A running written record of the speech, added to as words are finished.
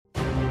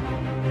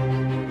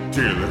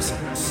Dear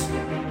listeners,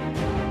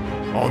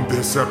 on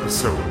this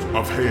episode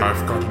of Hey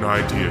I've Got an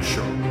Idea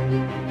show,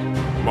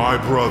 my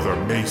brother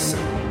Mason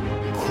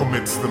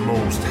commits the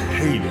most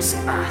heinous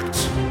act.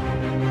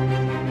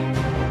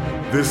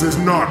 This is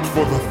not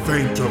for the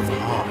faint of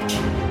heart.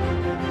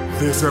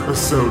 This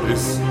episode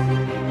is,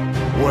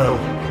 well,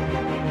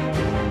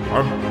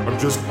 I'm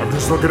just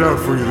looking out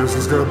for you. This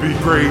is gonna be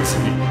crazy.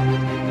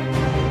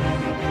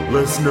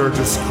 Listener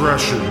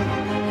discretion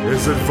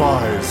is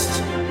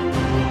advised.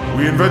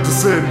 We invent a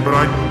sin, but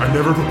I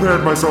never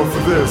prepared myself for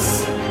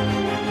this.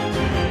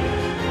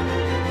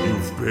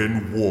 You've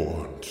been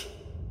warned.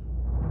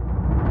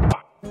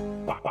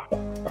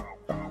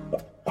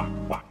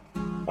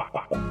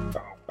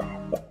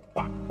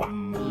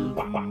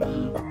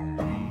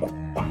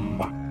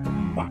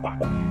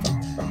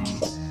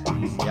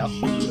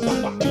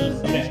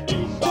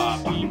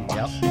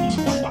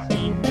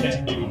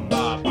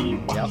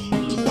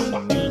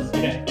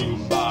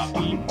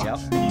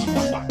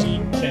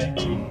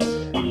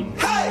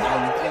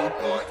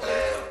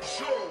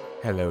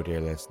 Hello, dear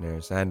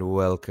listeners, and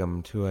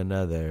welcome to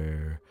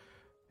another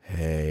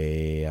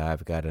Hey,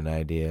 I've Got an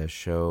Idea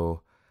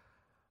show.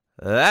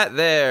 That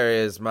there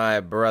is my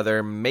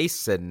brother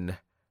Mason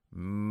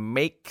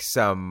Makes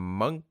a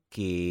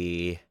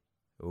Monkey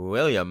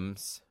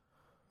Williams.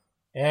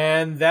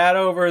 And that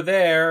over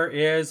there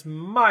is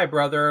my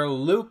brother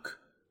Luke.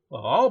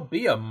 Well, I'll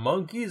be a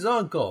monkey's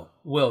uncle,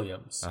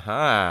 Williams.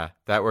 Aha,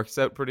 that works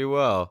out pretty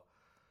well.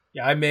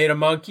 Yeah, I made a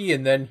monkey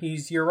and then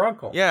he's your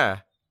uncle. Yeah.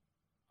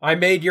 I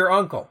made your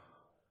uncle.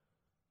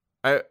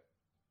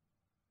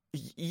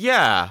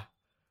 Yeah.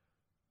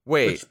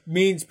 Wait. Which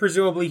means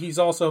presumably he's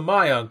also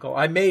my uncle.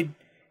 I made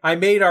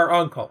our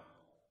uncle.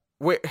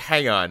 Wait,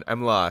 hang on.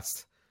 I'm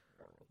lost.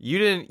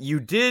 You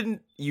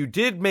did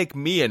make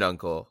me an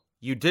uncle.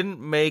 You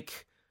didn't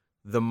make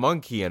the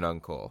monkey an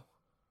uncle.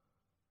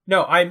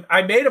 No,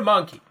 I made a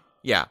monkey.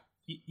 Yeah.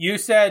 You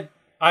said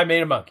I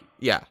made a monkey.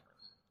 Yeah.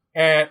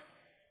 And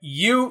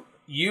you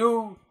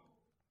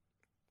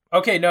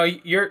okay, no,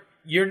 you're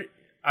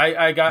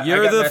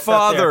the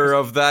father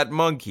of that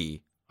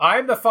monkey.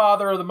 I'm the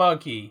father of the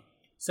monkey,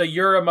 so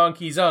you're a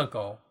monkey's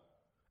uncle.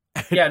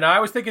 Yeah, now I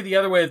was thinking the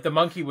other way, that the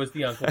monkey was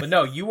the uncle, but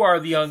no, you are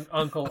the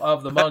uncle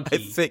of the monkey. I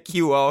think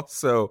you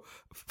also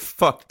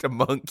fucked a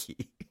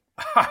monkey.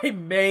 I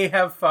may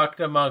have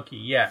fucked a monkey,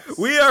 yes.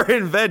 We are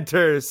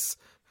inventors.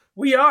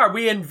 We are.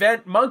 We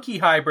invent monkey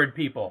hybrid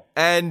people.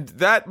 And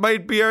that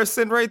might be our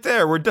sin right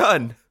there. We're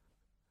done.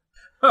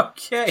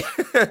 Okay.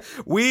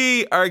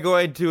 We are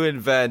going to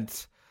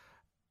invent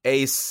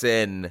a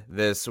sin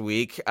this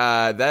week.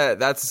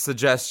 That's a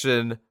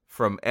suggestion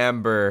from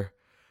Amber,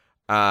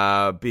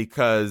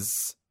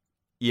 because,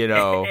 you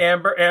know,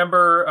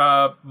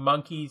 Amber,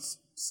 monkey's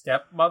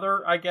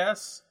stepmother, I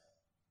guess.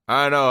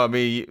 I don't know. I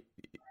mean,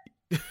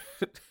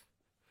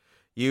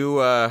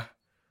 you're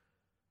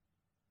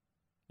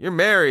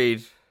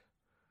married.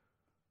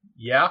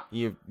 Yeah.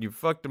 You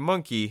fucked a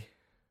monkey.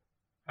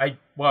 I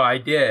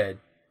did.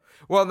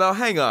 Well, now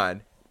hang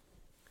on.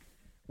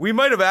 We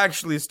might have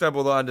actually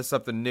stumbled onto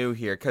something new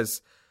here,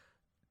 because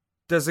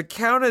does it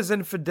count as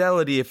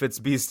infidelity if it's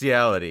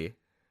bestiality?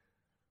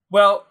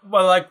 Well,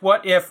 like,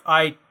 what if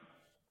I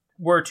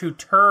were to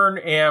turn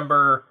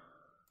Amber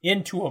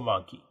into a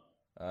monkey?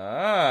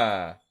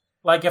 Ah.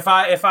 Like, if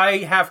I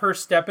have her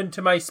step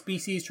into my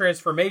species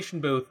transformation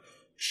booth,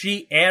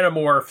 she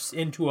anamorphs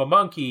into a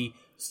monkey,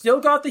 still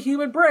got the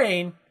human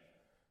brain,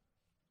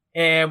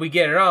 and we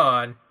get it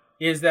on.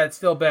 Is that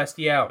still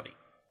bestiality?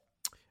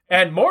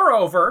 And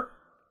moreover,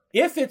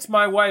 if it's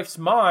my wife's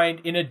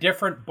mind in a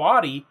different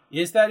body,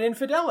 is that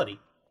infidelity?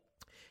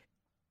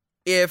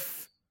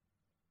 If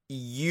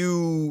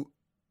you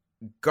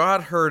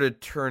got her to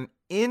turn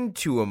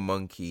into a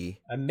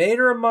monkey... I made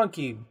her a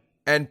monkey.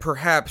 And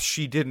perhaps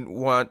she didn't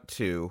want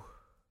to.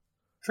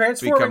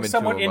 Transforming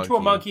someone into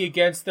a monkey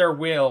against their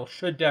will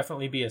should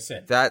definitely be a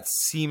sin. That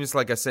seems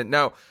like a sin.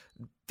 Now,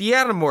 the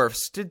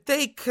Animorphs, did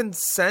they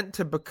consent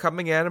to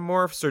becoming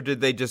Animorphs, or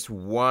did they just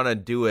want to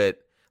do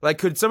it? Like,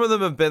 could some of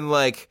them have been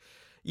like,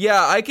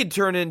 yeah, I could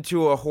turn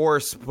into a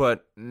horse,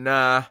 but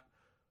nah.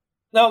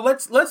 No,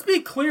 let's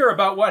be clear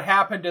about what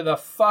happened to the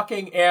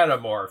fucking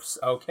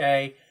Animorphs,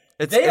 okay?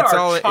 It's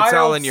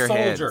all in your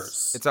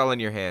hands. It's all in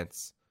your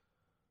hands.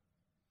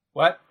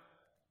 What?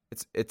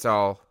 It's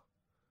all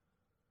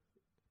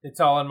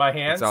in my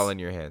hands? It's all in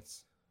your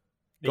hands.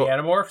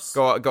 Animorphs?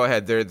 Go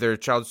ahead. They're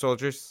child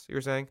soldiers, you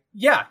were saying?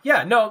 Yeah.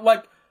 No,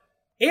 like,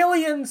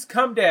 aliens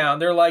come down.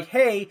 They're like,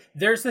 hey,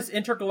 there's this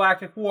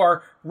intergalactic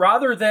war.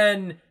 Rather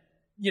than,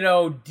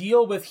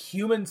 deal with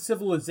human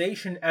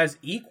civilization as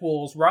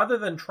equals, rather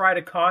than try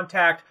to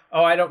contact,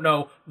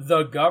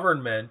 the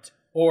government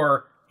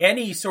or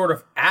any sort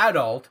of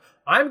adult,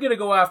 I'm going to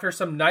go after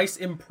some nice,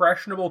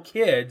 impressionable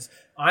kids.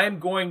 I'm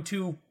going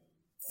to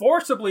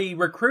forcibly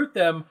recruit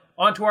them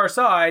onto our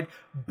side.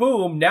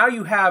 Boom, now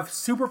you have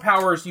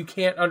superpowers you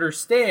can't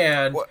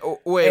understand.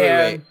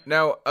 Wait.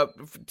 Now,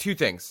 two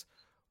things.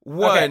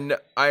 One,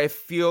 okay. I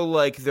feel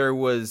like there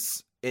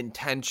was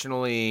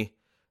intentionally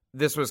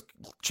this was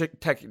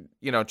checking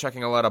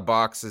a lot of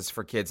boxes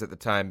for kids at the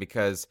time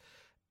because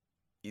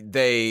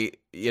they,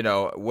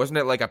 wasn't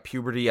it like a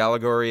puberty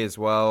allegory as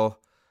well?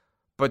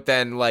 But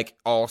then, like,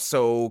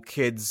 also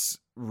kids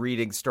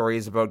reading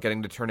stories about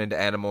getting to turn into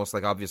animals,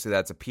 like, obviously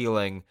that's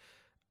appealing.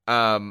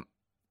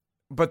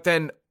 But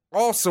then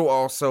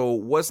also,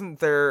 wasn't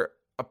there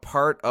a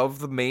part of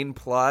the main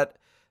plot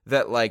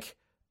that, like,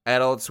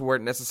 adults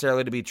weren't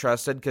necessarily to be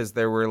trusted because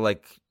there were,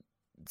 like,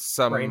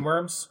 some...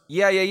 brainworms?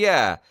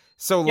 Yeah.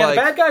 So, yeah, the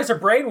bad guys are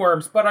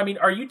brainworms, but, I mean,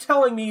 are you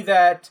telling me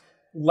that,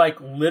 like,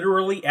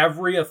 literally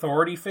every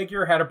authority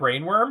figure had a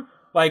brainworm?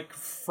 Like,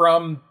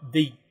 from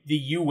the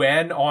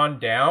UN on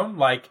down?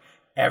 Like,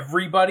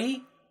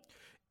 everybody?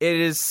 It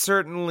is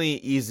certainly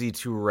easy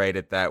to write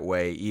it that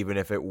way, even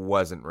if it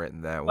wasn't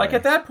written that way. Like,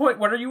 at that point,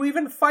 what are you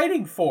even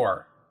fighting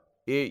for?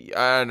 I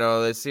don't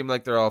know, they seem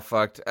like they're all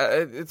fucked.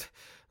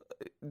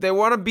 They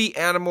want to be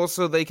animals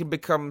so they can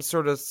become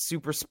sort of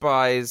super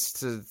spies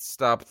to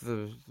stop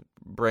the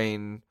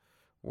brain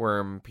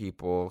worm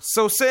people.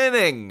 So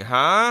sinning,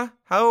 huh?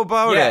 How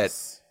about it?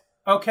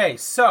 Okay,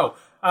 so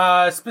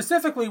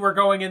specifically we're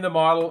going in the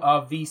model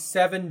of the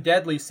 7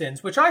 deadly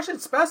sins, which I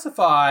should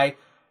specify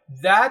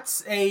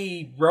that's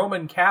a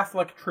Roman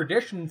Catholic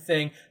tradition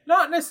thing,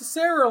 not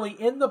necessarily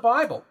in the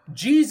Bible.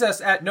 Jesus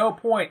at no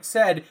point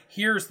said,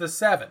 here's the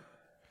 7.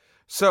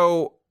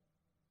 So,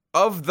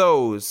 of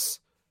those,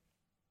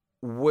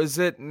 was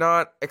it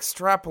not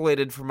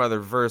extrapolated from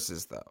other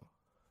verses, though?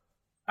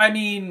 I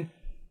mean,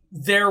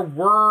 there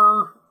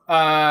were,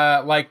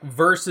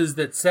 verses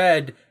that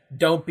said,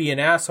 don't be an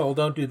asshole,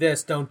 don't do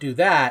this, don't do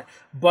that.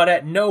 But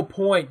at no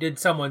point did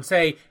someone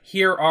say,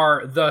 here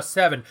are the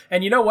 7.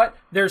 And you know what?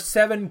 There's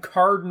 7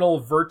 cardinal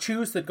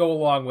virtues that go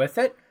along with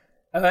it.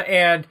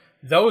 And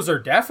those are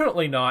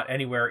definitely not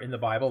anywhere in the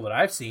Bible that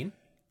I've seen.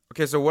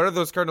 Okay, so what are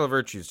those cardinal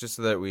virtues, just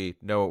so that we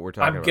know what we're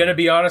talking about? I'm going to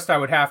be honest, I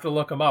would have to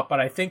look them up. But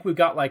I think we've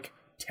got, like,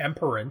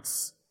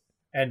 temperance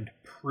and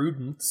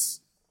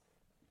prudence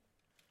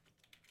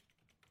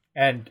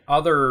and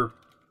other...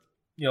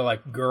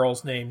 like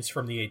girls' names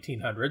from the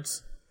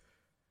 1800s.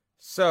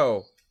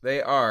 So,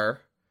 they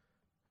are...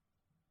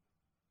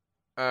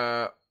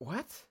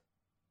 what?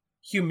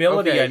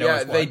 Humility, okay, I know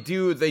yeah, is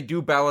one. they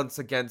do balance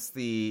against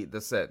the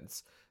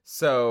sins.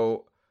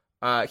 So,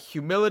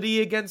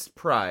 humility against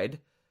pride,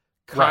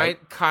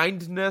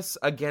 kindness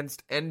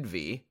against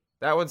envy.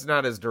 That one's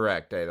not as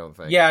direct, I don't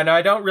think. Yeah, no,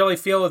 I don't really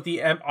feel that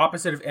the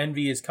opposite of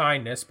envy is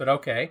kindness, but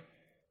okay.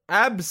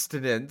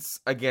 Abstinence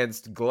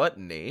against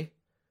gluttony.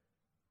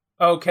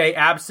 Okay,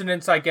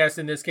 abstinence, I guess,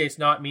 in this case,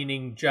 not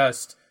meaning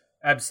just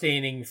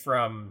abstaining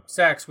from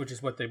sex, which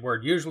is what the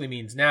word usually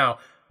means now,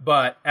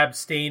 but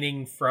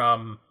abstaining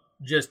from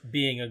just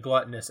being a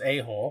gluttonous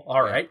a-hole.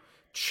 All right.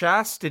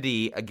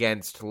 Chastity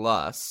against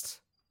lust.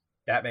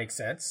 That makes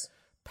sense.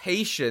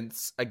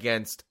 Patience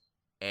against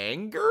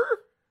anger?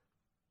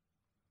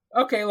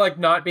 Okay, like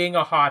not being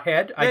a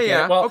hothead. I get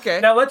yeah. it. Well, okay.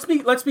 Now let's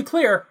be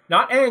clear.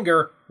 Not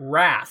anger,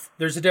 wrath.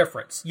 There's a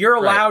difference. You're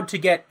allowed to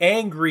get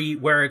angry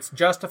where it's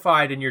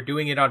justified and you're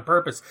doing it on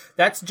purpose.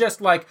 That's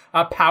just like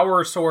a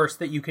power source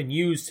that you can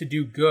use to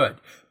do good.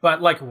 But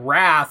like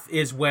wrath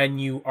is when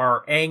you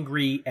are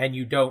angry and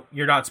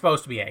you're not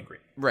supposed to be angry.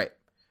 Right.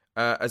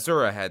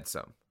 Azura had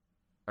some.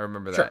 I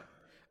remember Sure.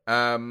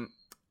 that.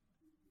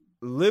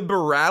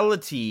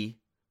 Liberality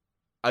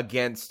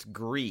against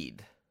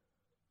greed.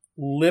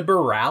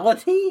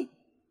 Liberality?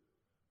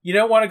 You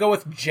don't want to go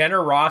with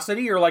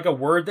generosity or like a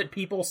word that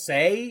people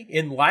say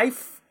in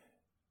life?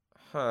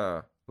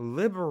 Huh.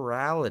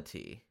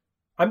 Liberality.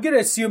 I'm going to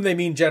assume they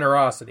mean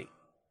generosity.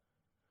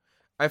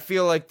 I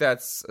feel like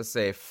that's a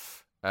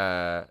safe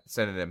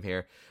synonym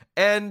here.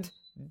 And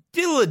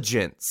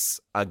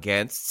diligence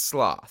against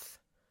sloth.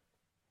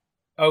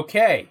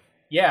 Okay.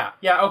 Yeah.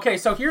 Okay,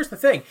 so here's the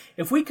thing.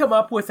 If we come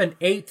up with an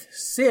 8th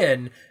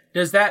sin,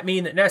 does that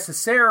mean that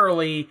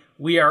necessarily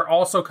we are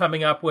also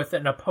coming up with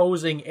an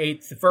opposing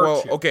 8th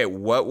virtue? Well, okay,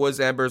 what was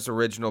Amber's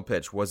original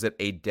pitch? Was it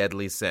a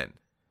deadly sin?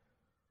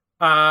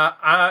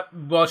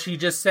 Well, she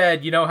just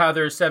said, you know how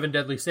there's 7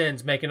 deadly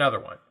sins, make another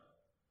one.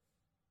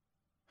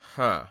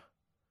 Huh.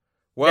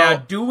 Well,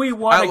 now, do we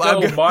want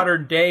to go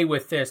modern day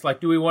with this?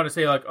 Like, do we want to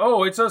say, like,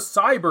 oh, it's a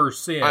cyber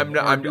sin? I'm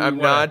not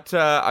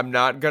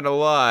gonna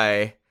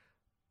lie.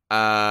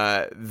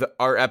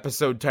 Our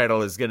episode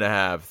title is gonna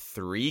have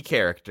 3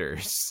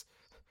 characters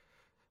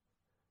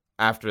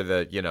after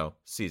the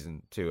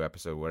season 2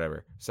 episode,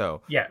 whatever.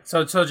 So yeah,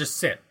 so just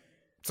sin.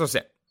 So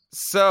sin.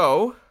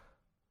 So,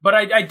 but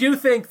I do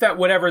think that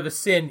whatever the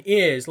sin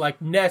is,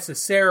 like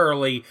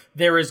necessarily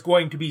there is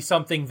going to be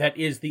something that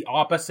is the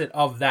opposite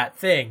of that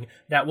thing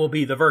that will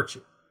be the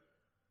virtue.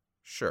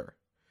 Sure.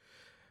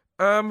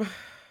 Huh.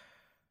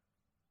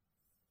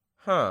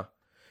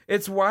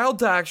 It's wild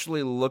to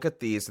actually look at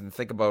these and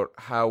think about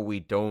how we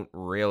don't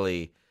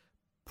really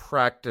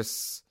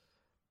practice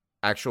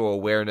actual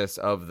awareness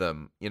of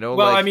them. Well,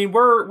 like, I mean,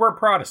 we're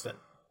Protestant.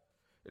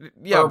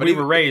 Yeah, but we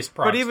were raised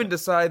Protestant. But even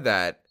beside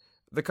that,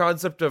 the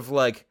concept of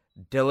like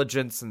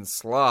diligence and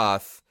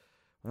sloth,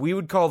 we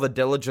would call the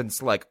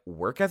diligence like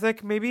work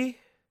ethic, maybe.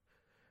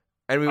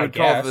 And we I would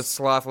call guess. this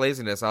sloth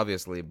laziness,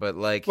 obviously, but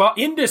like... Well,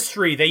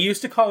 industry. They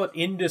used to call it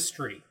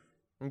industry.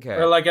 okay.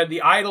 Or like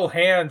the idle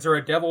hands are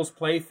a devil's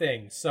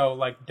plaything. So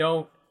like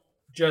don't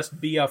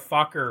just be a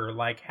fucker.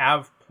 Like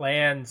have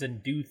plans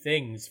and do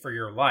things for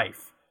your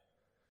life.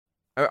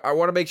 I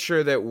want to make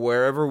sure that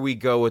wherever we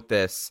go with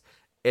this,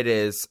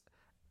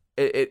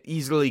 it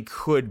easily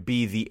could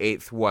be the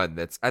 8th one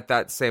that's at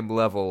that same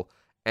level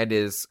and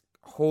is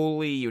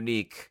wholly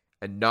unique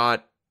and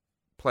not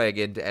playing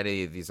into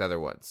any of these other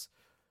ones.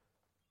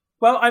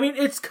 Well, I mean,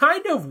 it's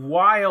kind of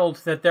wild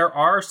that there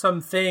are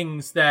some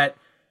things that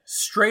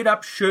straight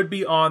up should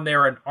be on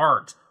there and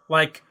aren't.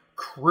 Like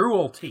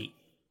cruelty.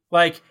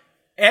 Like,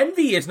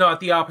 envy is not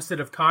the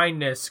opposite of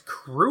kindness.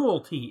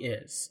 Cruelty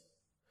is.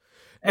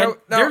 And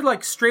there,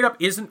 like, straight up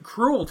isn't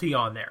cruelty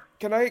on there.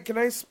 Can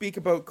I speak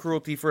about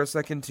cruelty for a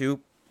second, too?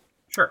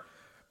 Sure.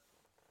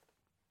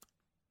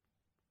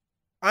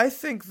 I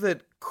think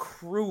that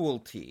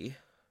cruelty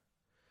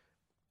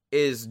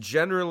is,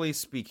 generally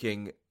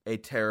speaking, a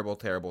terrible,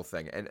 terrible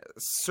thing. And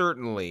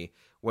certainly,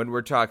 when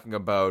we're talking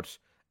about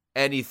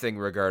anything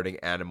regarding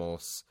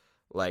animals,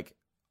 like,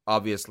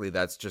 obviously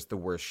that's just the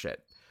worst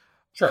shit.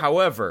 Sure.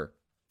 However,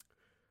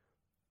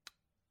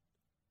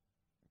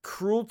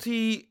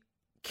 cruelty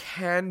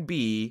can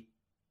be,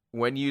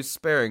 when used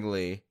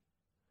sparingly,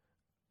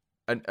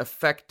 an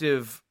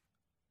effective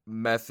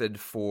method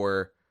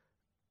for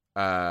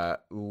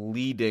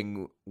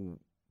leading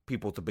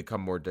people to become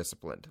more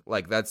disciplined.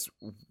 Like, that's...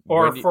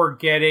 Or for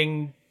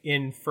getting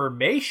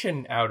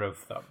information out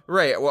of them.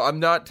 Right. Well, I'm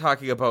not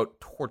talking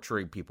about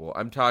torturing people.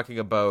 I'm talking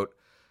about,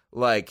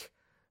 like,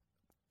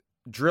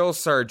 drill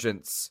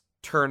sergeants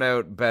turn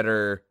out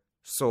better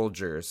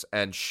soldiers,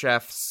 and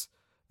chefs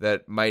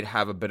that might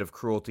have a bit of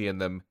cruelty in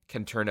them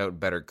can turn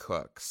out better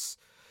cooks.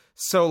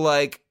 So,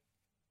 like,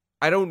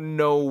 I don't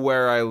know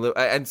where I live.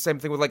 And same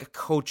thing with, like,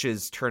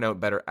 coaches turn out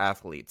better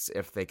athletes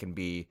if they can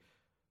be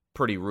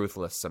pretty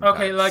ruthless sometimes.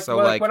 Okay, like, so,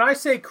 like when I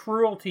say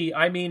cruelty,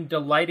 I mean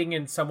delighting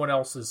in someone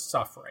else's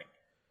suffering.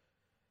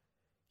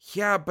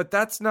 Yeah, but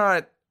that's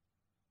not...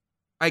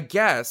 I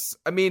guess.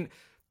 I mean,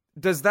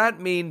 does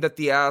that mean that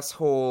the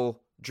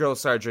asshole drill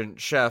sergeant,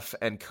 chef,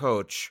 and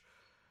coach,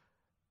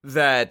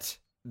 that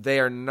they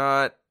are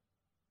not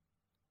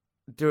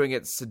doing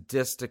it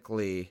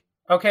sadistically?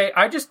 Okay,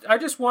 I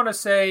just want to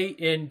say,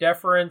 in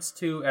deference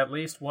to at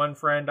least one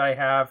friend I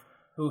have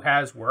who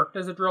has worked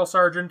as a drill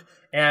sergeant,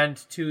 and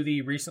to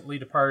the recently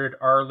departed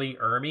Arlie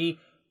Ermy,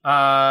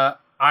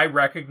 I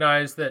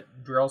recognize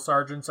that drill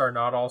sergeants are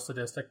not all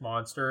sadistic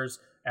monsters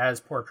as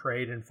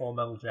portrayed in Full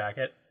Metal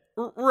Jacket.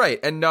 Right,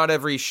 and not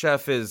every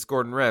chef is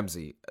Gordon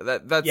Ramsay.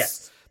 That's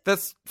yes.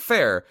 That's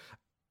fair.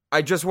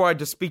 I just wanted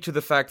to speak to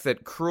the fact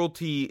that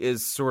cruelty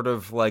is sort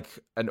of like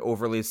an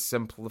overly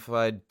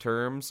simplified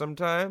term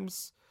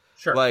sometimes.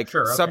 Sure, like,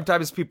 sure. Okay.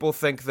 Sometimes people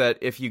think that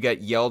if you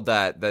get yelled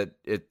at, that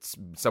it's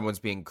someone's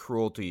being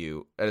cruel to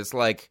you. And it's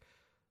like,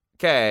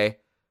 okay,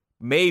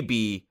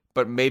 maybe,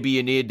 but maybe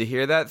you needed to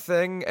hear that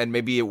thing, and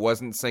maybe it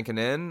wasn't sinking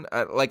in.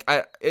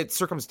 It's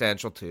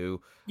circumstantial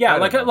too. Yeah,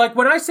 like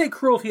when I say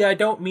cruelty, I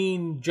don't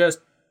mean just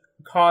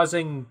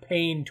causing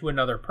pain to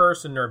another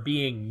person or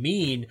being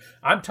mean.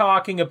 I'm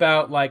talking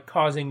about like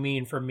causing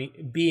pain for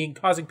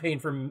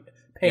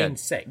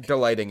pain's sake,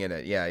 delighting in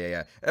it.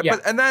 Yeah.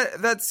 But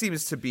that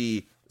seems to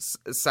be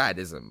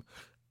sadism.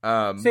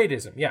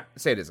 Sadism, yeah.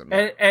 Sadism.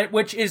 And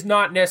which is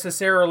not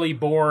necessarily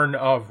born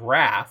of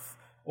wrath,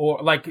 or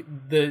like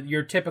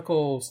your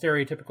typical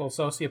stereotypical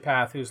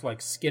sociopath who's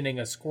like skinning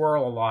a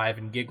squirrel alive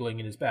and giggling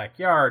in his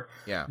backyard.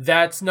 Yeah.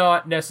 That's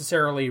not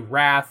necessarily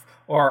wrath,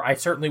 or I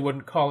certainly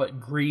wouldn't call it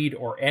greed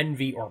or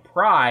envy or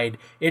pride.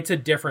 It's a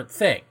different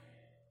thing.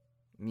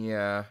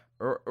 Yeah.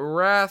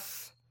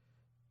 Wrath...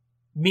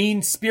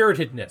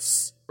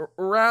 mean-spiritedness.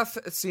 Wrath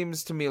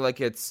seems to me like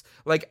it's...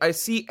 Like, I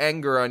see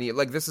anger on you.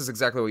 Like, this is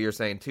exactly what you're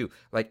saying, too.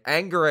 Like,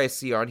 anger I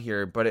see on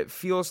here, but it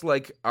feels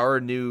like our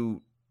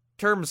new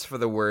terms for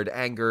the word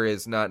anger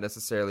is not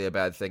necessarily a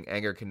bad thing.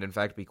 Anger can, in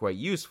fact, be quite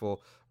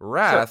useful.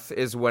 Wrath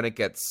is when it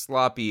gets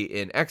sloppy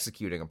in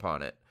executing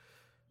upon it.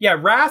 Yeah,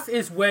 wrath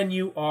is when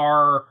you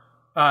are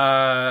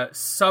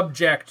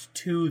subject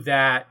to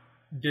that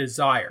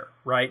desire,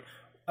 right?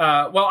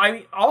 Well, I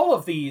mean, all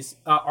of these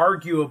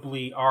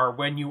arguably are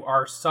when you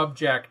are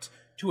subject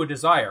to a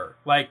desire.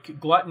 Like,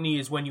 gluttony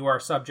is when you are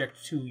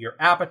subject to your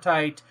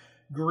appetite.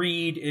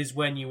 Greed is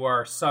when you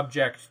are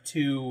subject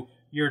to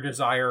your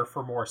desire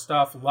for more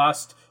stuff.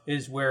 Lust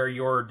is where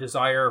your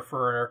desire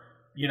for,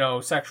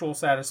 sexual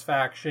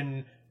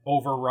satisfaction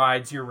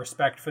overrides your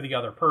respect for the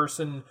other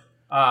person.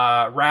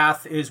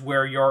 Wrath is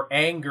where your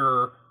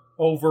anger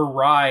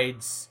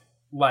overrides,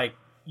 like,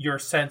 your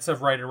sense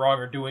of right and wrong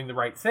or doing the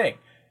right thing.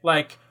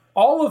 Like,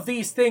 all of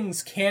these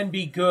things can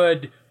be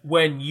good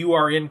when you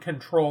are in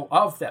control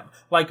of them.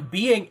 Like,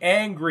 being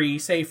angry,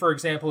 say, for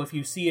example, if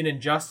you see an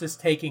injustice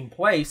taking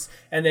place,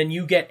 and then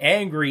you get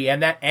angry,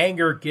 and that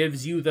anger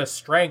gives you the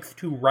strength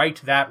to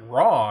right that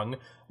wrong,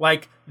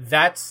 like,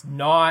 that's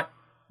not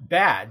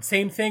bad.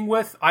 Same thing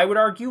with, I would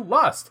argue,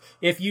 lust.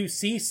 If you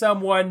see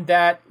someone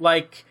that,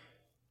 like,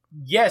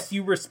 yes,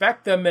 you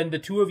respect them and the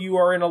two of you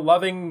are in a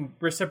loving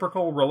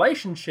reciprocal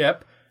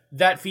relationship,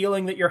 that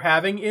feeling that you're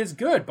having is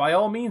good. By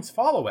all means,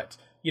 follow it.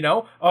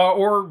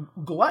 Or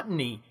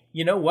gluttony.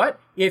 You know what?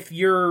 If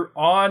you're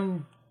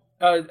on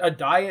a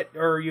diet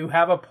or you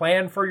have a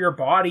plan for your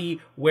body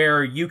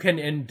where you can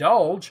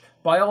indulge,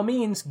 by all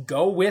means,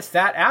 go with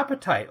that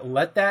appetite.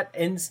 Let that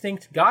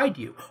instinct guide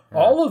you. Yeah.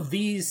 All of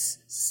these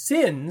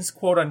sins,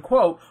 quote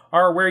unquote,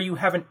 are where you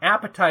have an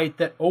appetite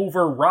that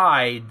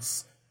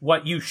overrides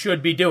what you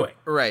should be doing.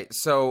 Right.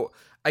 So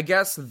I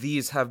guess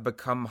these have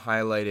become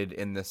highlighted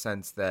in the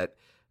sense that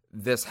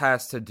this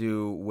has to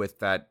do with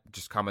that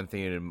just common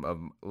theme of,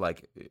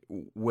 like,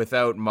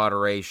 without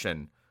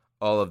moderation,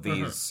 all of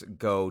these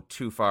go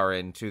too far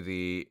into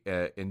the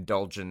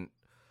indulgent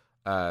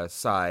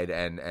side,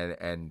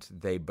 and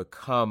they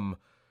become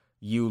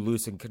you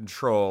losing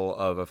control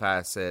of a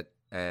facet.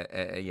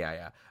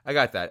 Yeah, I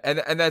got that,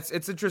 and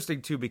it's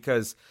interesting too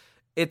because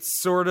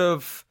it's sort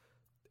of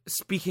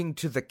speaking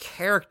to the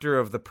character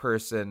of the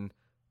person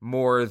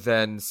more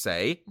than,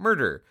 say,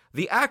 murder.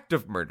 The act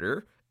of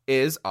murder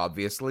is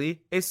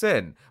obviously a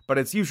sin, but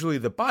it's usually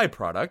the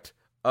byproduct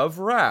of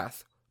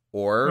wrath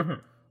or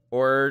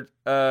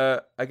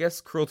I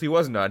guess cruelty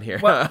wasn't on here.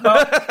 Well,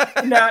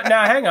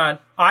 now hang on.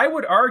 I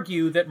would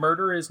argue that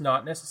murder is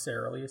not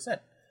necessarily a sin.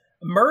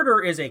 Murder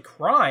is a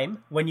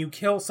crime when you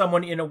kill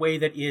someone in a way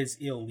that is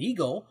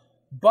illegal,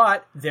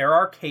 but there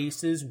are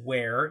cases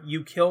where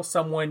you kill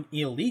someone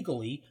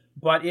illegally,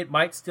 but it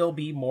might still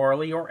be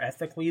morally or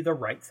ethically the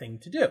right thing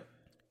to do.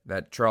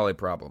 That trolley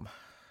problem.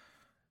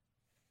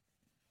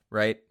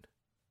 Right?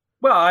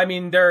 Well, I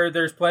mean,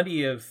 there's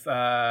plenty of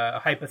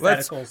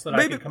hypotheticals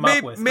I can come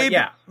up with.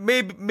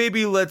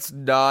 Maybe let's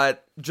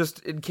not, just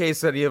in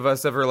case any of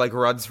us ever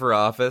runs for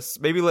office,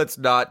 maybe let's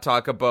not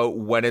talk about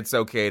when it's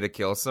okay to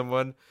kill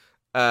someone.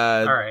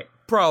 All right.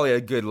 Probably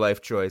a good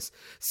life choice.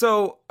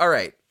 So, all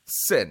right,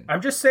 sin.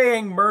 I'm just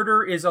saying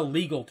murder is a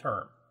legal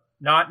term,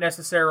 not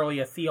necessarily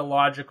a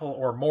theological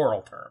or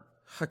moral term.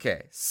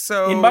 Okay,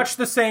 so... in much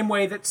the same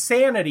way that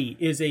sanity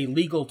is a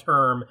legal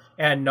term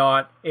and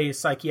not a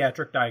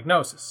psychiatric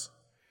diagnosis.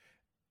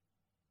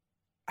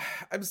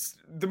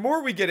 The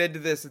more we get into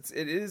this,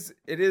 it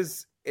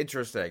is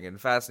interesting and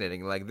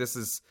fascinating. Like, this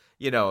is,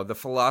 the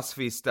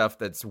philosophy stuff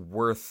that's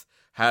worth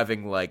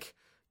having,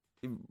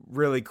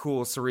 really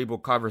cool cerebral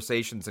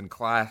conversations in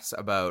class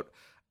about.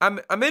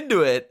 I'm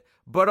into it,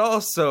 but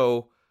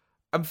also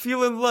I'm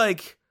feeling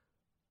like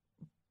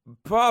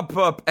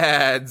pop-up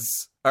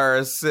ads are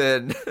a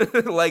sin.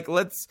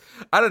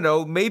 I don't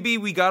know, maybe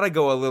we gotta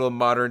go a little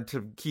modern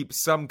to keep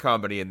some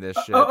comedy in this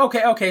shit.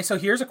 Okay, so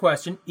here's a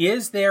question.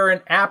 Is there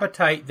an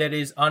appetite that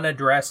is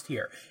unaddressed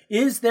here?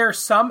 Is there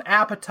some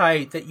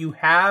appetite that you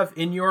have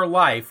in your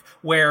life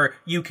where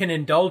you can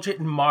indulge it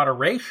in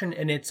moderation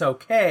and it's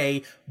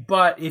okay,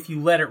 but if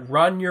you let it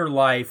run your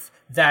life,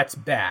 that's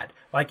bad?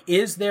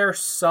 Is there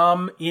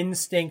some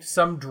instinct,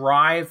 some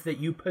drive that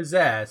you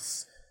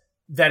possess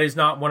that is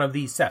not one of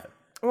these 7?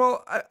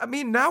 Well, I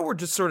mean, now we're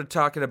just sort of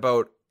talking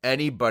about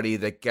anybody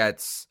that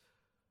gets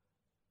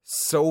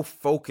so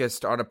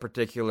focused on a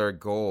particular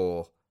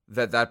goal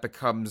that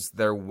becomes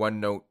their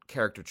one-note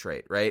character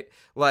trait, right?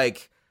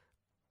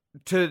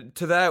 To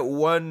that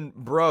one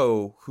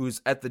bro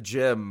who's at the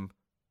gym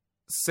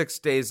 6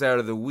 days out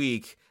of the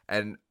week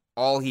and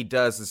all he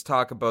does is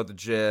talk about the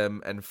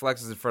gym and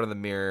flexes in front of the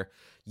mirror.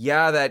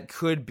 Yeah, that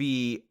could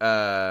be...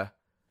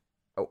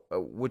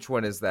 which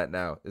one is that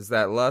now? Is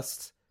that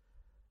lust?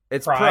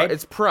 It's pride.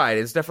 It's pride.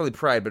 It's definitely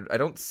pride, but I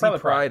don't see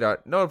pride on.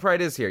 No,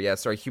 pride is here. Yeah,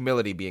 sorry,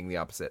 humility being the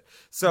opposite.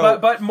 So,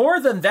 but more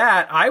than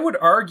that, I would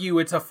argue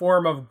it's a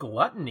form of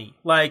gluttony.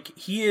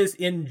 He is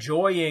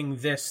enjoying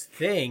this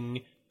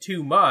thing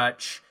too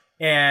much,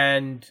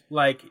 and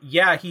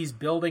he's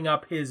building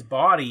up his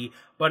body.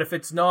 But if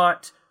it's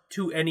not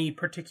to any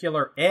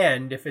particular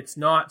end, if it's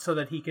not so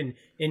that he can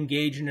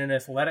engage in an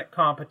athletic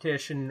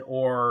competition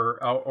or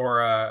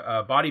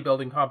a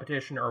bodybuilding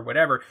competition or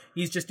whatever,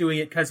 he's just doing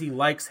it because he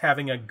likes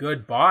having a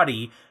good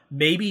body.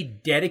 Maybe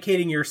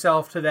dedicating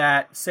yourself to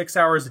that 6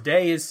 hours a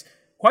day is,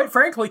 quite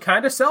frankly,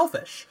 kind of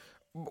selfish.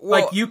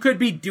 Well, you could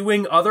be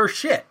doing other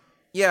shit.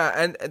 Yeah,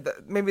 and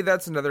maybe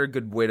that's another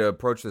good way to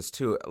approach this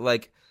too.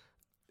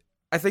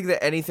 I think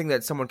that anything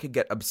that someone could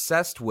get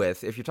obsessed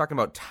with, if you're talking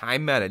about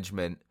time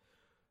management,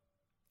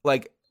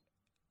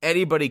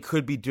 anybody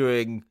could be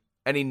doing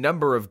any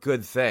number of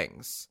good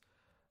things.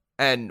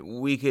 And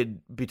we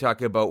could be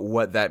talking about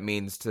what that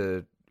means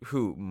to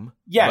whom.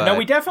 Yeah, no,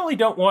 we definitely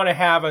don't want to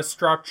have a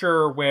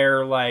structure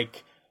where,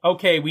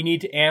 okay, we need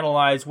to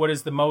analyze what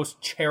is the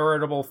most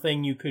charitable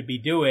thing you could be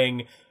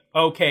doing.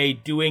 Okay,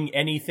 doing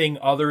anything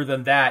other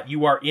than that,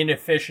 you are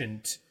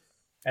inefficient.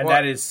 And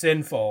that is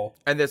sinful.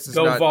 And this is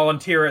Go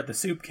volunteer at the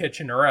soup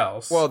kitchen or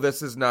else. Well,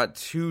 this is not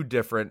too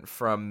different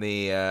from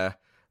the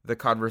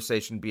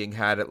conversation being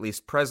had, at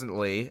least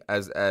presently,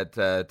 as at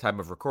time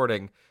of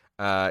recording,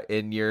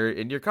 in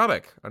your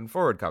comic, on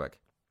Forward Comic.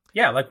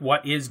 Yeah,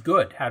 what is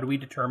good? How do we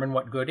determine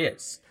what good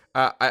is?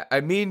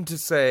 I mean to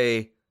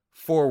say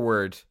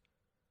Forward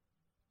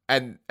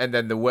and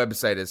then the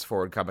website is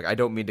Forward Comic. I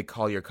don't mean to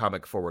call your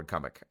comic Forward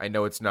Comic. I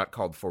know it's not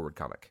called Forward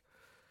Comic.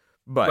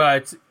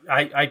 But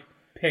I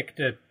picked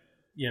a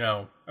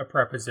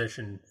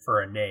preposition for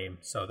a name,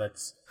 so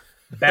that's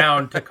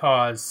bound to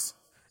cause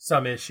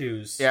some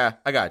issues. Yeah,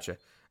 I gotcha.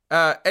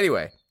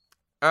 Anyway,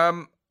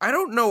 I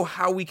don't know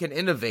how we can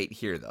innovate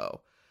here,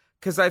 though,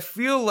 because I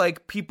feel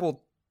like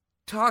people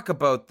talk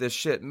about this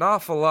shit an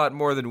awful lot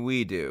more than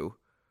we do.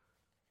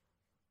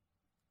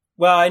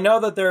 Well, I know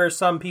that there are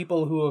some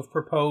people who have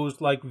proposed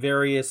like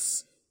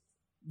various,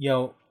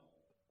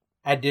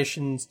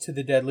 additions to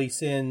the Deadly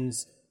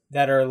Sins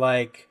that are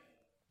like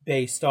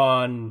based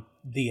on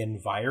the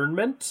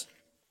environment,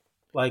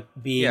 like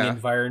being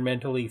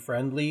environmentally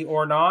friendly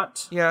or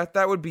not. Yeah,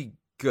 that would be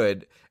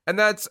good. And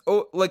that's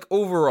like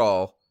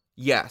overall,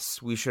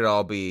 yes, we should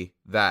all be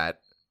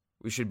that.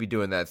 We should be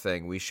doing that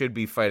thing. We should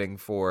be fighting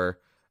for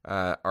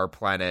our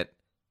planet.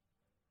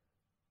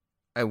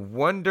 I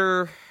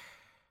wonder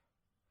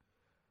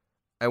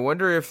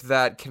if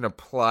that can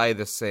apply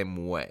the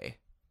same way.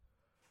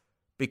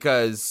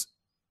 Because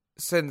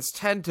sins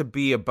tend to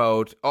be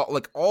about,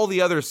 like all the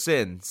other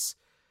sins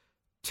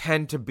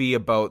tend to be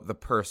about the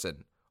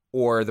person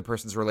or the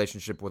person's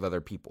relationship with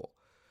other people.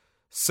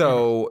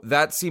 So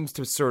that seems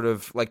to sort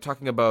of, like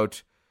talking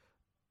about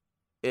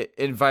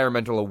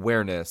environmental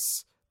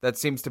awareness, that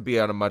seems to be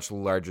on a much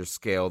larger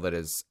scale that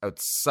is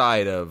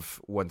outside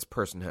of one's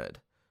personhood.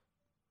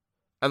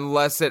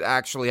 Unless it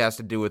actually has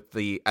to do with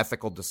the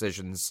ethical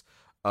decisions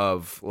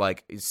of,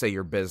 like, say,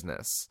 your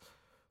business.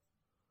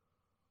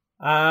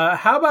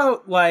 How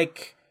about,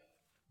 like,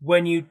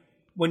 when you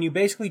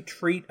basically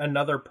treat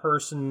another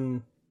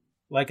person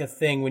like a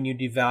thing, when you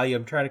devalue,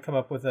 I'm trying to come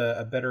up with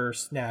a better,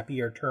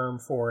 snappier term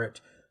for it.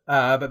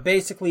 But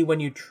basically when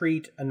you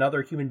treat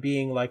another human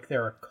being like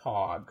they're a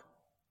cog.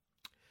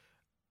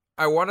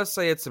 I want to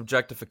say it's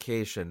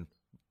objectification,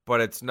 but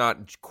it's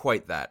not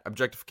quite that.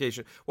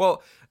 Objectification.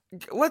 Well,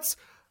 let's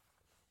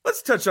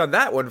touch on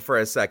that one for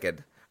a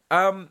second.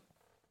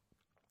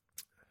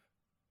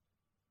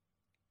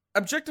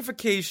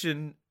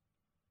 Objectification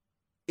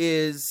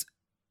is...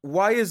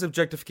 Why is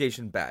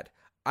objectification bad?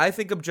 I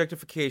think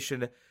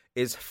objectification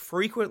is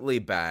frequently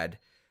bad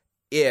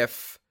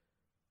if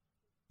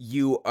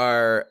you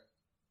are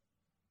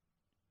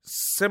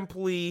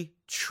simply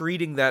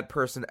treating that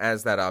person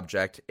as that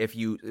object, if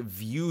you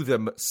view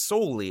them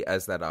solely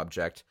as that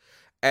object.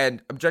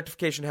 And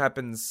objectification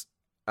happens,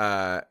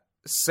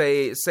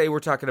 say we're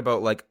talking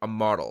about like a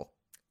model,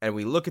 and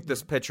we look at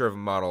this picture of a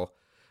model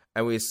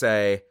and we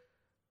say,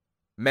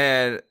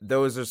 man,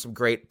 those are some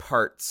great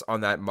parts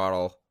on that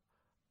model.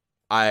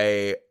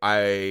 I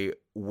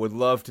would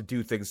love to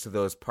do things to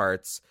those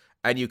parts,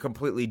 and you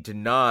completely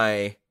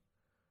deny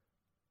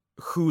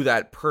who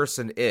that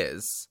person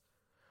is.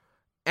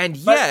 And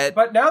yet...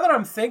 But now that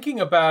I'm thinking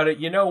about it,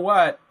 you know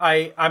what?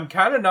 I'm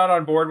kind of not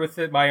on board with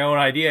my own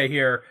idea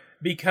here,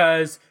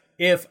 because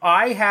if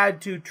I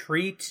had to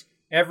treat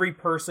every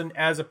person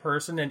as a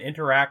person and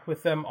interact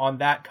with them on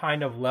that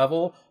kind of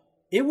level,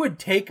 it would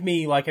take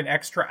me like an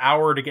extra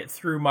hour to get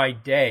through my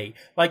day.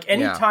 Like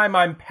anytime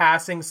I'm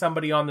passing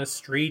somebody on the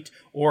street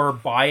or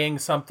buying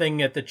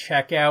something at the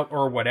checkout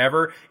or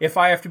whatever, if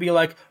I have to be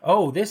like,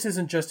 oh, this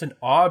isn't just an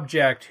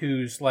object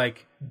who's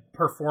like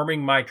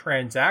performing my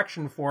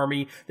transaction for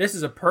me. This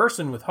is a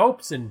person with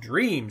hopes and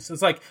dreams.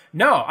 It's like,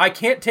 no, I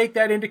can't take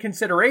that into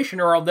consideration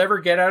or I'll never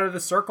get out of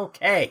the Circle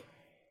K.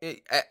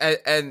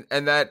 And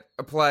that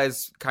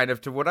applies kind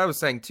of to what I was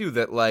saying too,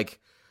 that like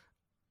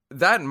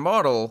that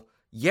model...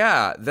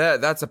 Yeah,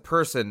 that's a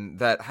person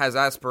that has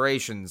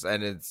aspirations,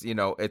 and it's, you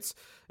know, it's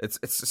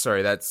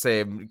sorry, that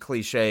same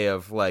cliche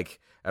of like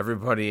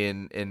everybody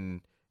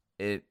in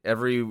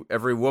every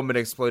woman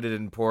exploited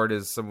in porn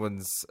is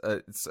someone's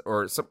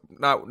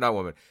not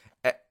woman.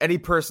 Any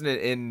person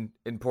in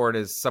porn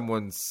is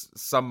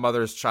some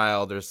mother's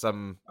child or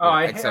some. Oh,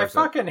 I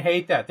fucking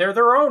hate that. They're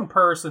their own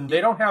person.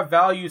 They don't have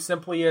value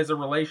simply as a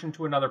relation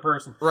to another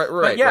person. Right.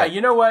 But yeah, right.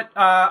 You know what?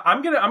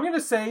 I'm gonna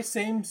say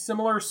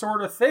similar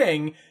sort of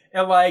thing.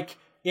 And like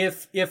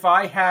if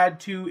I had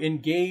to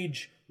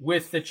engage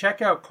with the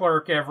checkout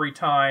clerk every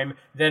time,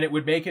 then it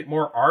would make it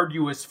more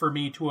arduous for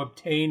me to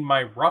obtain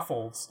my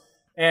ruffles.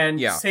 And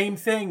same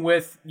thing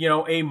with, you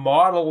know, a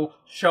model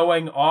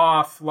showing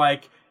off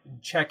like,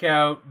 check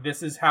out,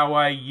 this is how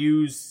I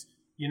use,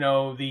 you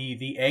know,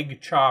 the Egg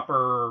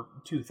Chopper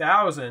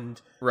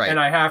 2000. Right. And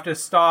I have to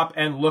stop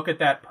and look at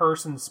that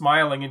person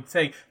smiling and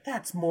say,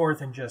 that's more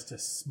than just a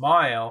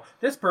smile.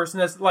 This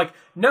person is like,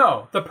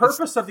 no, the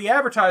purpose of the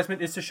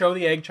advertisement is to show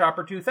the Egg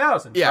Chopper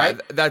 2000. Yeah,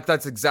 right?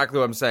 That's exactly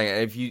what I'm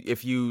saying.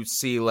 If you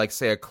see like,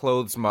 say, a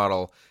clothes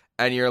model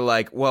and you're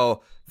like,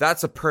 well,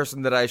 that's a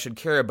person that I should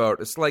care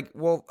about. It's like,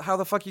 well, how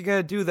the fuck are you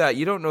going to do that?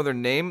 You don't know their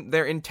name.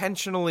 They're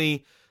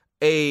intentionally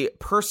a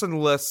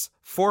personless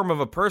form of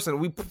a person.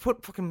 We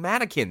put fucking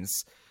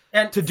mannequins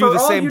And to do the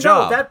same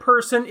job. That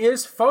person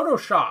is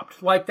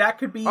photoshopped. Like, that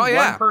could be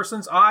one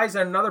person's eyes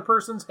and another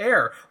person's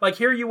hair. Like,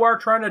 here you are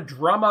trying to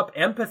drum up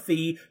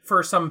empathy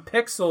for some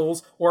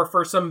pixels or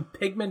for some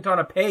pigment on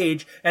a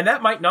page, and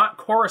that might not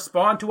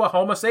correspond to a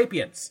Homo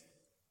sapiens.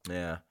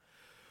 Yeah.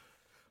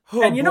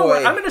 And you know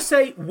what? I'm going to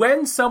say,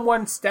 when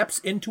someone steps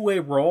into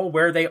a role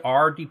where they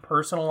are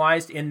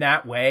depersonalized in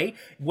that way,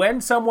 when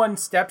someone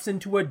steps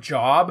into a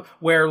job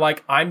where,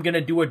 like, I'm going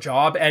to do a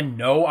job and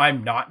no,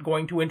 I'm not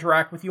going to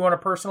interact with you on a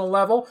personal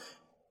level,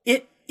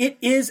 it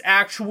is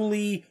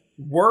actually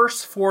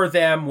worse for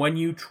them when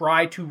you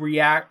try to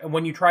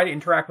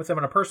interact with them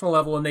on a personal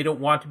level and they don't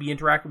want to be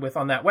interacted with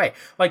on that way.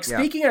 Like,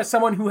 speaking as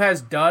someone who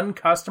has done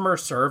customer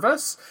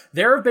service,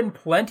 there have been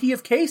plenty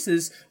of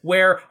cases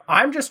where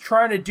I'm just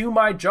trying to do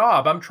my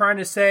job. I'm trying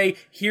to say,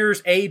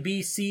 here's A,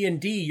 B, C, and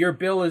D. Your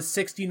bill is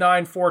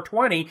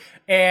 $69,420.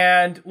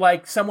 And,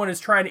 like, someone is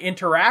trying to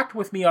interact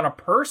with me on a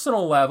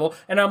personal level.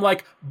 And I'm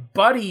like,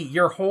 buddy,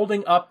 you're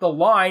holding up the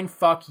line.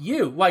 Fuck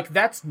you. Like,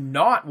 that's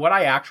not what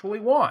I actually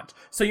want.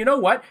 So you know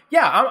what?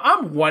 Yeah,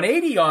 I'm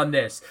 180 on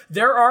this.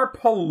 There are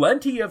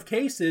plenty of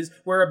cases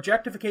where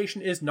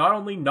objectification is not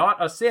only not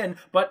a sin,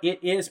 but it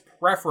is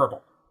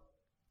preferable.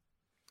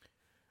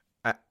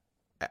 I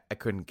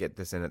couldn't get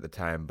this in at the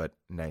time, but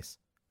nice.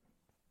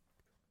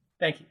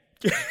 Thank you.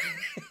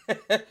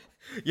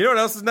 You know what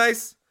else is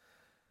nice?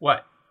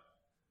 What?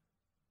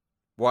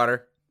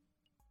 Water.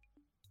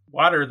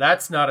 Water,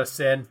 that's not a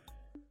sin.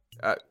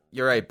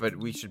 You're right, but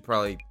we should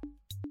probably...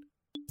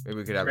 Maybe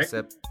we could have a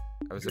sip.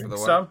 Have a sip of the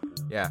water? Some?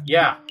 Yeah.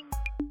 Yeah.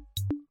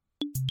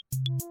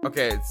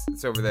 Okay,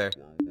 it's over there.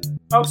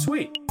 Oh,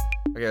 sweet.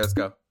 Okay, let's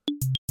go.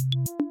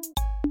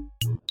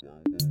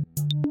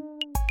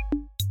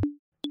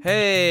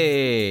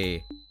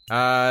 Hey!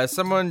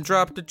 Someone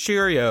dropped a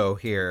Cheerio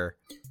here.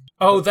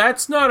 Oh,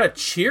 that's not a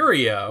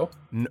Cheerio.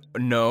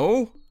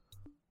 No?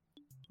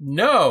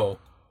 No.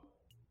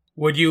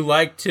 Would you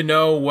like to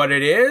know what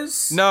it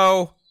is?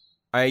 No.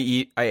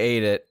 I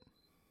ate it.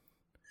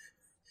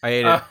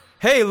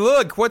 Hey,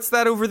 look, what's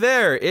that over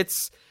there?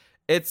 Is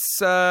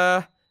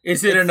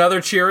it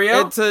another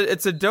Cheerio? It's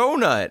a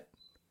donut.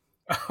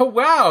 Oh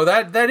wow,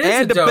 that is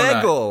and a donut. And a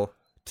bagel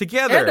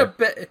together.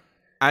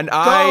 And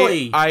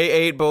I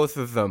ate both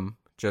of them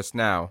just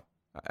now,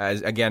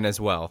 as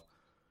well.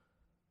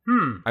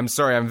 I'm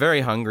sorry, I'm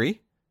very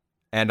hungry,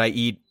 and I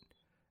eat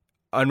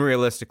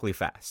unrealistically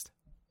fast.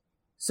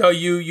 So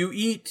you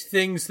eat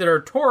things that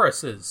are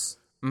toruses.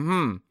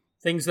 Mm-hmm.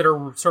 Things that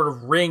are sort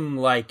of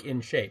ring-like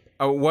in shape.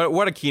 Oh,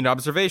 what a keen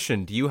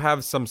observation. Do you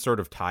have some sort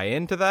of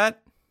tie-in to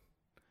that?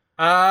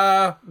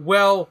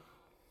 Well,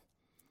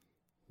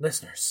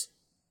 listeners,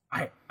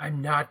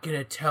 I'm not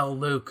gonna tell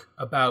Luke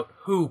about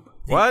Hoop,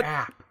 the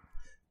app.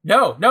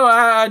 No,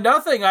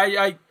 nothing.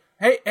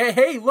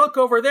 Hey, look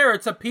over there.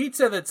 It's a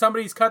pizza that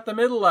somebody's cut the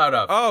middle out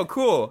of. Oh,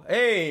 cool.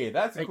 Hey,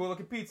 that's a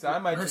cool-looking pizza. I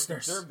might just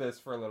observe this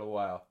for a little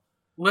while.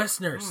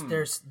 Listeners,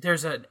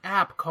 there's an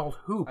app called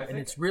Hoop, and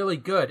it's really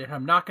good, and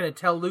I'm not going to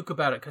tell Luke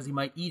about it because he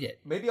might eat it.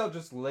 Maybe I'll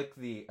just lick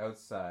the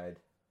outside.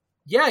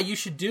 Yeah, you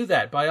should do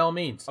that, by all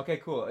means. Okay,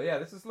 cool. Yeah,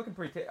 this is looking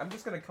pretty I'm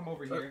just going to come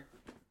over here.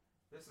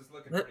 This is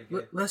looking pretty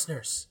good.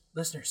 Listeners,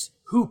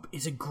 Hoop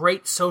is a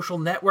great social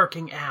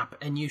networking app,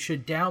 and you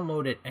should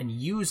download it and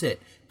use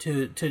it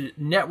to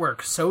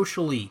network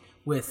socially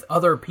with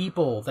other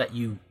people that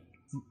you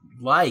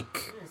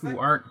like who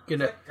aren't going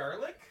to... Is that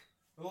garlic?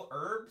 Little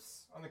herbs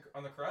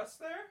on the crust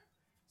there?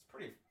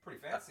 It's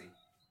pretty fancy.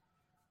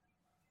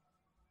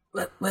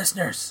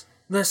 Listeners,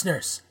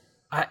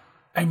 I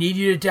need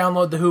you to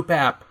download the Hoop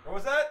app. What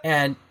was that?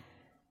 And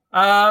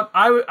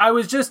I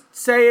was just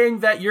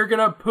saying that you're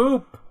gonna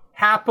poop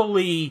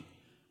happily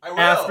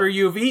after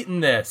you've eaten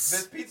this.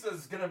 This pizza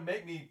is gonna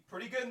make me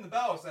pretty good in the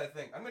bowels, I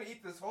think. I'm gonna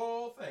eat this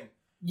whole thing.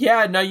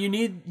 Yeah, no, you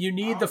need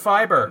the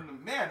fiber.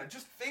 Man,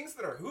 just things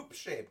that are hoop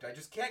shaped. I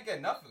just can't get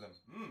enough of them.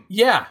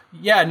 Yeah,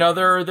 no,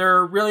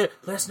 they're really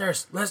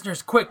listeners,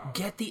 quick,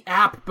 get the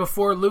app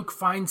before Luke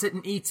finds it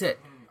and eats it.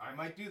 I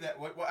might do that.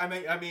 What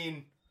I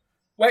mean.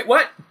 Wait,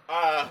 what?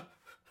 I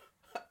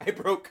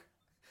broke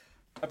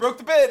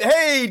the bed.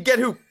 Hey, get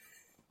Hoop.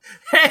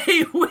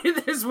 Hey,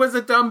 this was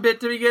a dumb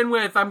bit to begin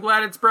with. I'm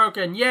glad it's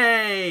broken.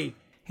 Yay!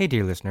 Hey,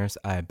 dear listeners,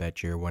 I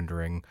bet you're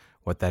wondering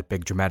what that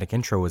big dramatic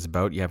intro was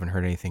about. You haven't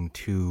heard anything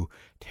too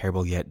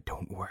terrible yet.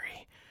 Don't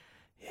worry.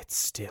 It's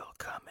still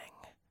coming.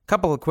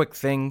 Couple of quick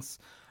things.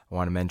 I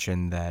want to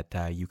mention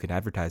that you can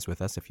advertise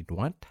with us if you'd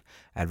want.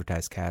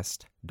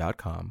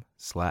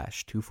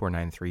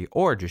 advertisecast.com/2493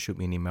 or just shoot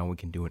me an email. We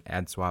can do an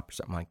ad swap or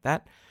something like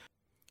that.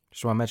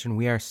 Just want to mention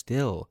we are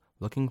still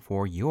looking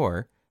for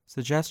your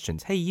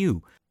suggestions. Hey,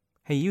 you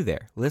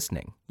there,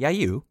 listening. Yeah,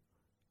 you're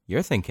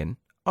thinking,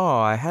 oh,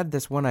 I had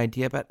this one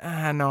idea, but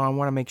no, I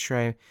want to make sure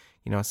I,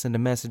 send a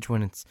message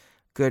when it's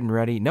good and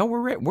ready. No, we're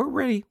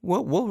ready.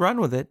 We'll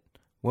run with it.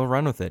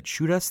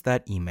 Shoot us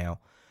that email,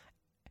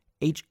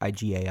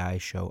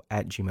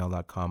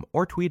 higaishow@gmail.com,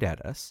 or tweet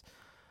at us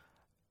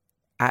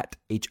at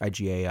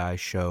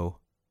higaishow,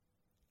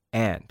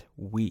 and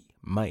we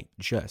might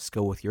just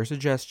go with your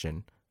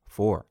suggestion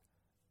for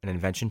an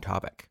invention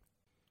topic.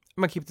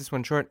 I'm going to keep this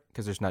one short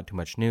because there's not too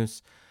much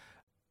news.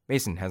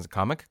 Mason has a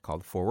comic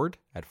called Forward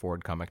at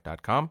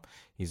forwardcomic.com.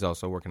 He's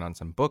also working on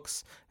some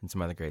books and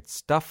some other great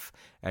stuff,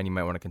 and you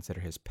might want to consider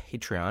his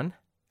Patreon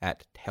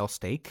at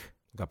Tailstake.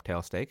 Look up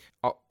Tailstake.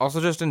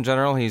 Also, just in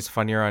general, he's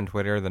funnier on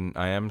Twitter than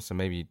I am, so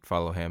maybe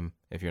follow him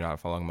if you're not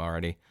following him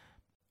already.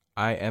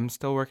 I am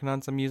still working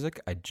on some music.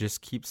 I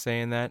just keep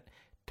saying that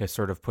to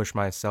sort of push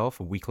myself,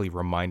 a weekly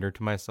reminder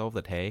to myself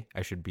that, hey,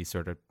 I should be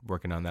sort of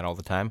working on that all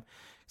the time.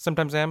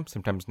 Sometimes I am,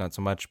 sometimes not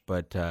so much,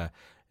 but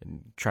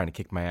trying to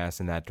kick my ass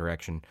in that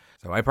direction.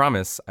 So I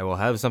promise I will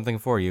have something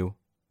for you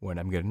when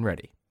I'm good and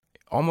ready.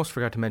 Almost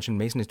forgot to mention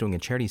Mason is doing a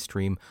charity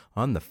stream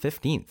on the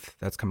 15th.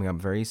 That's coming up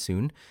very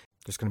soon.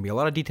 There's going to be a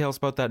lot of details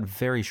about that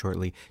very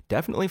shortly.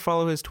 Definitely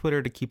follow his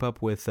Twitter to keep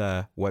up with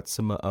what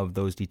some of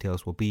those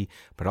details will be.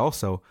 But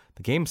also,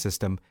 the game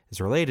system is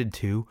related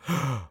to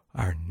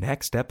our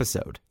next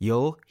episode.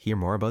 You'll hear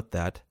more about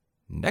that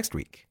next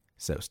week.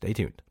 So stay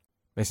tuned.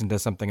 Mason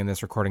does something in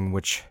this recording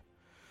which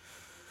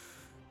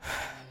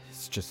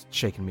it's just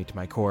shaking me to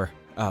my core.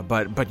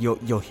 But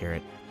you'll hear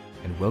it.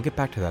 And we'll get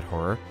back to that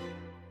horror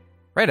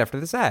right after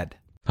this ad.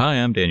 Hi,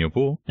 I'm Daniel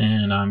Poole.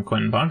 And I'm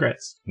Quentin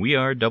Pongratz. We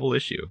are Double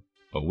Issue,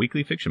 a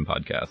weekly fiction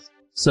podcast.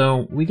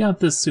 So, we got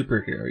this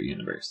superhero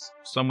universe.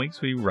 Some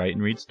weeks we write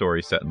and read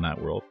stories set in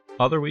that world.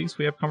 Other weeks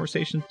we have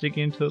conversations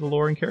digging into the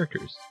lore and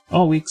characters.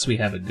 All weeks we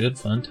have a good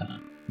fun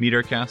time. Meet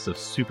our cast of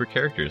super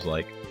characters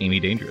like Amy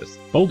Dangerous,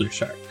 Boulder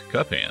Shark,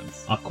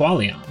 Cuphands,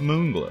 Aqualion,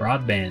 Moonglow,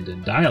 Broadband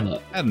and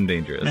Dial-Up, Adam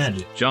Dangerous,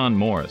 Magic, John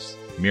Morris,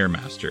 Mirror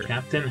Master,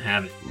 Captain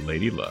Havoc,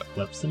 Lady Luck,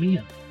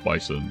 Lepsamia,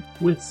 Bison,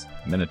 Wisp,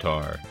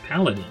 Minotaur,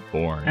 Paladin,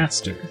 Born,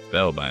 Aster,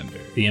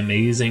 Spellbinder, The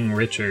Amazing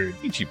Richard,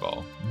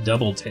 Ichiball,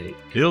 Double Take,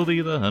 Hildy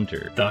the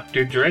Hunter,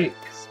 Dr. Drake,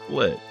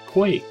 Split,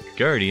 Quake,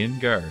 Guardian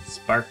Garth,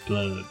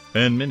 Sparkplug,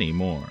 and many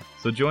more.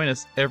 So join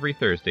us every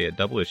Thursday at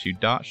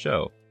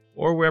doubleissue.show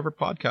or wherever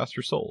podcasts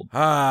are sold.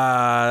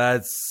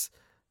 That's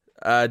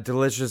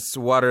delicious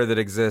water that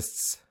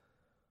exists.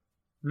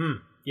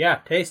 Yeah,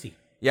 tasty.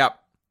 Yep.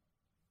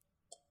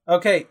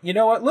 Okay, you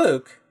know what,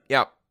 Luke?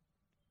 Yep.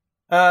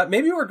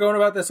 Maybe we're going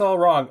about this all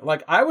wrong.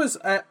 Like, I was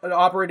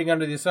operating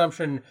under the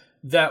assumption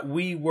that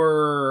we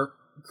were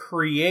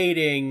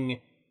creating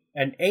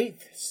an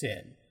eighth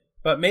sin,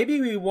 but maybe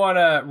we want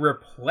to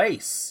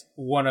replace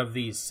one of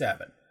these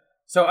seven.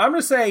 So I'm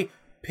going to say,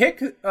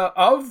 pick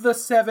of the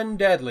seven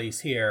deadlies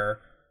here,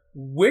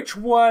 which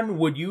one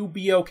would you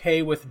be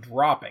okay with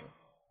dropping?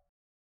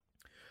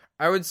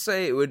 I would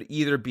say it would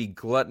either be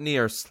gluttony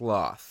or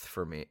sloth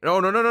for me.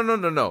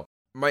 No.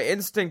 My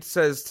instinct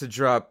says to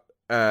drop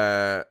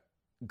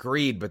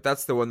greed, but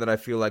that's the one that I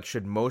feel like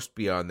should most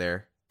be on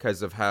there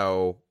because of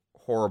how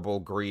horrible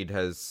greed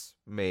has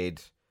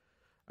made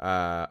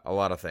a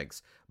lot of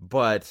things.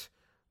 But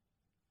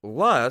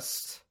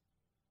lust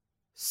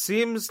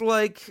seems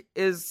like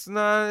it's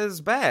not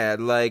as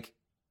bad. Like,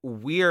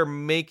 we are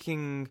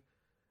making,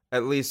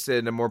 at least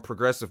in a more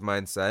progressive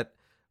mindset,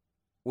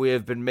 we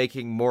have been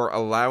making more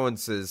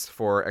allowances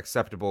for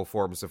acceptable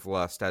forms of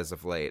lust as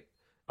of late.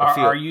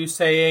 Are you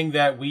saying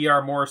that we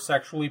are more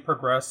sexually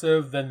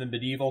progressive than the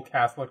medieval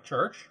Catholic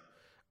Church?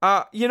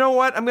 You know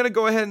what? I'm going to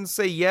go ahead and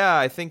say, yeah,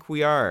 I think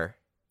we are.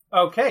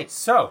 Okay,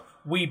 so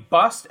we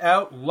bust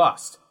out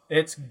lust.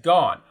 It's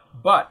gone.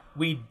 But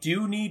we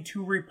do need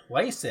to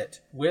replace it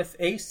with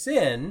a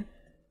sin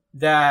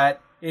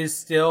that is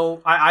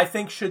still, I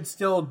think, should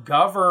still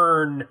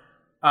govern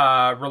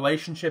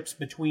relationships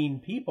between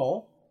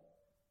people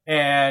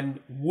and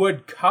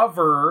would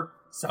cover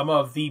some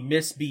of the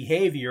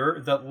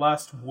misbehavior that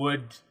lust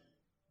would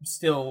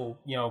still,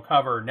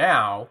 cover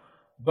now,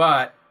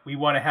 but we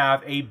want to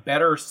have a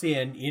better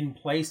sin in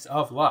place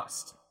of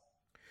lust.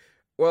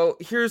 Well,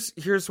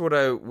 here's what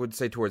I would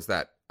say towards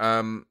that.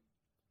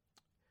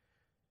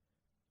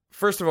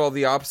 First of all,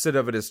 the opposite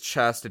of it is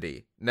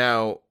chastity.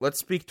 Now, let's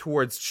speak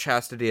towards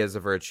chastity as a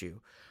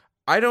virtue.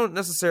 I don't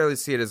necessarily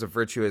see it as a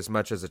virtue as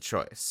much as a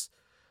choice.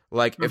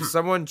 Like, if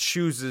someone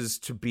chooses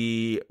to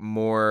be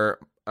more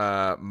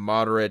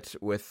moderate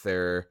with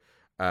their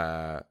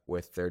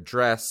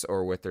dress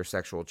or with their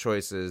sexual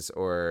choices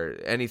or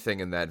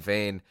anything in that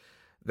vein,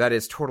 that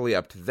is totally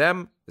up to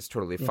them. It's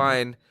totally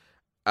fine.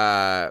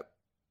 I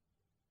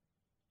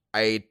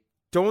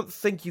don't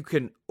think you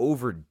can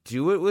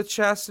overdo it with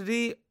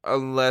chastity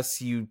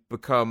unless you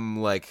become,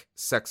 like,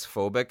 sex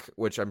phobic,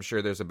 which I'm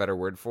sure there's a better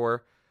word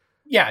for.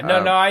 Yeah,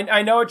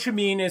 I know what you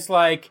mean. Is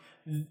like,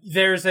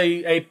 there's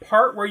a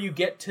part where you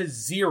get to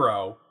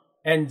zero,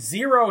 and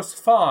zero's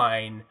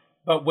fine,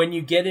 but when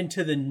you get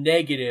into the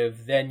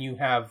negative, then you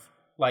have,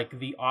 like,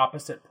 the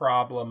opposite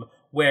problem,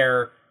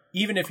 where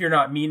even if you're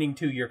not meaning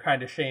to, you're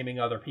kind of shaming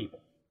other people.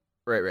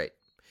 Right.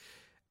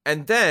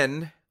 And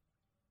then,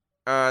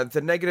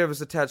 the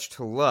negatives attached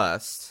to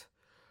lust,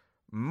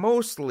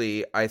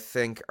 mostly, I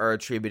think, are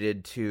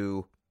attributed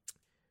to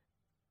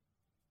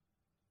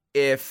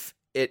if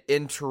it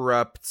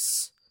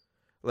interrupts,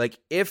 like,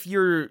 if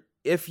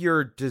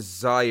your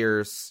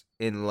desires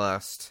in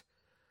lust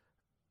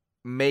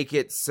make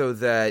it so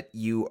that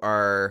you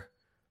are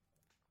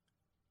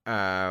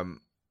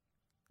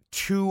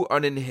too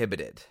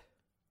uninhibited.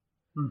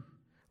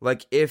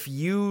 Like, if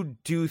you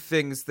do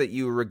things that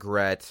you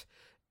regret,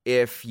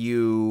 if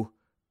you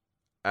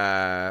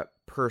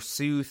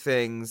pursue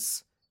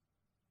things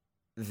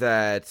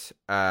that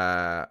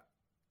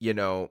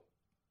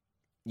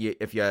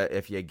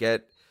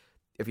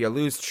if you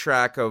lose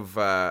track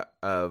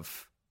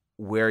of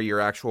where your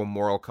actual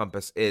moral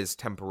compass is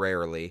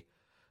temporarily,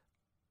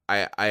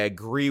 I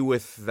agree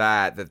with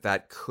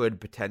that could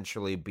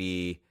potentially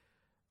be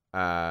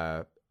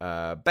bad.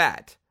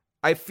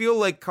 I feel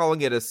like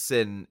calling it a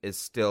sin is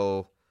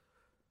still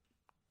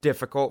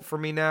difficult for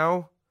me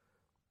now.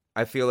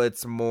 I feel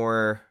it's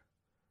more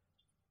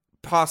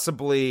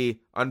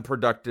possibly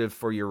unproductive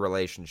for your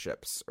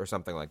relationships or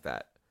something like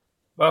that.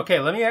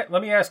 Okay, let me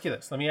ask you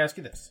this.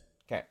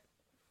 Okay.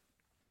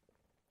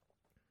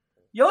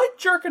 You like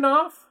jerking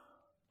off?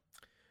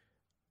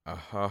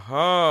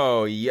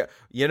 Oh, yeah.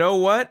 You know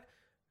what?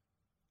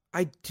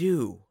 I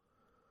do.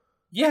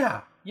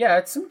 Yeah,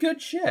 it's some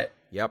good shit.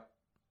 Yep.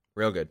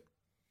 Real good.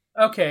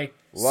 Okay,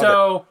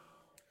 Love it.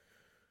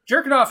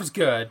 Jerking off is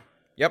good.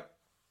 Yep.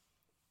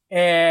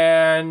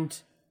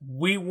 And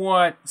we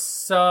want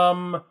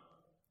something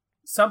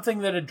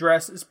that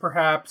addresses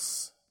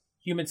perhaps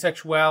human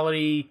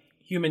sexuality,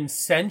 human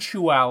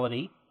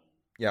sensuality.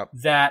 Yep.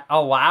 That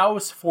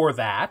allows for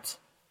that.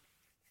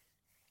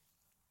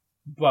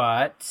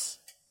 But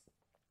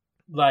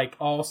like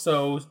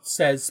also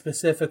says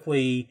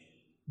specifically,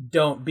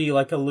 don't be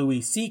like a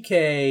Louis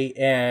C.K.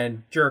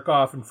 and jerk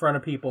off in front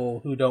of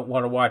people who don't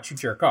want to watch you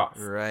jerk off.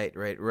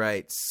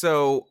 Right.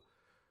 So,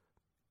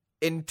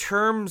 in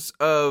terms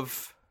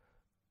of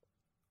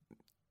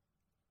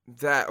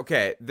that,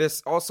 okay,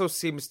 this also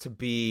seems to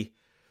be,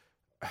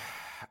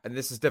 and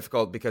this is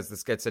difficult because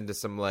this gets into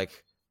some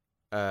like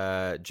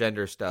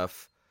gender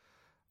stuff,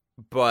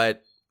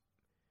 but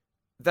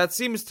that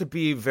seems to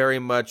be very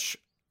much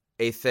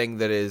a thing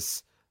that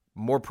is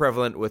more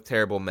prevalent with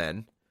terrible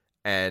men.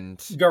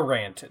 And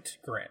Granted.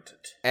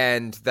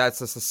 And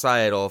that's a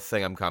societal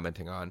thing I'm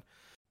commenting on.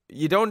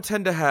 You don't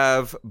tend to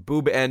have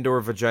boob and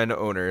or vagina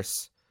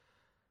owners.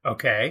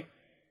 Okay.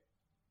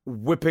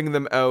 Whipping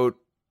them out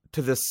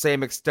to the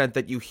same extent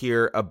that you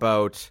hear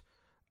about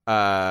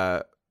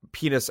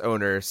penis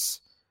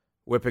owners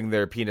whipping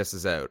their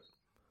penises out.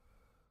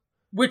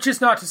 Which is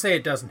not to say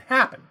it doesn't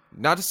happen.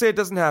 Not to say it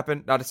doesn't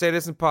happen. Not to say it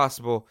isn't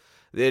possible.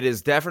 It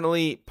is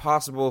definitely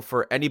possible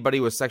for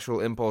anybody with sexual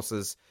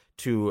impulses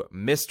to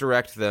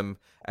misdirect them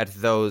at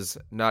those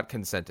not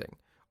consenting.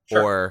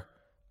 Sure. Or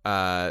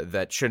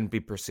that shouldn't be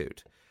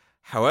pursued.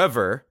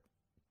 However,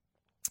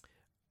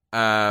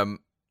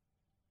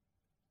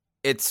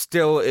 it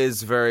still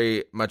is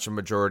very much a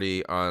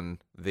majority on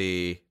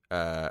the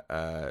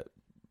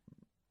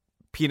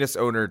penis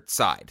owner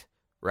side,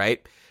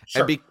 right?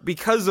 Sure. And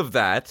because of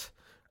that,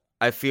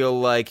 I feel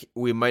like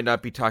we might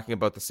not be talking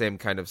about the same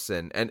kind of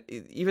sin. And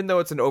even though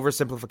it's an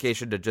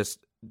oversimplification to just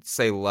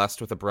say lust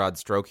with a broad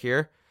stroke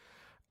here,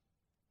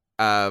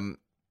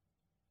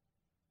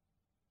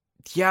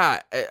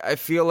 yeah, I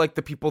feel like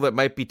the people that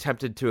might be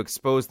tempted to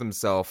expose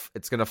themselves,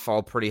 it's going to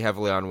fall pretty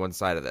heavily on one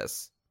side of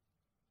this.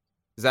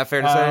 Is that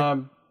fair to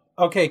say?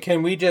 Okay,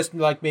 can we just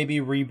like maybe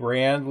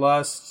rebrand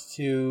lust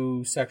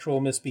to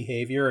sexual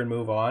misbehavior and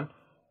move on?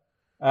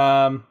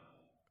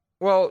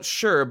 Well,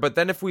 sure, but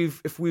then if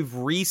we've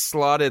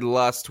re-slotted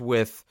lust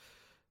with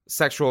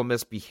sexual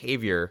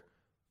misbehavior,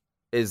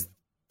 is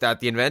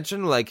that the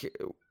invention? Like,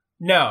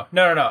 no.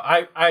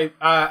 I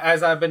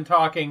as I've been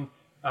talking,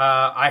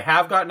 I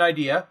have got an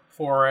idea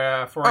for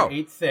an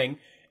eighth thing,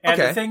 and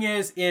okay. The thing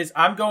is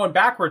I'm going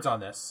backwards on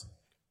this.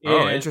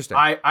 Interesting.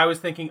 I was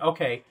thinking,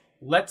 okay,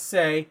 let's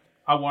say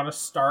I want to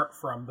start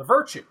from the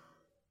virtue.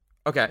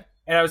 Okay.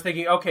 And I was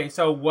thinking, okay,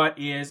 so what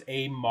is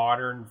a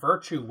modern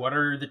virtue? What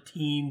are the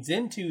teens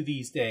into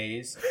these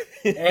days?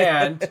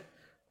 And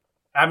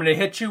I'm going to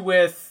hit you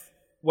with,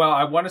 well,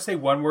 I want to say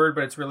one word,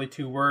 but it's really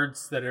two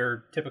words that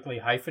are typically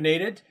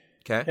hyphenated.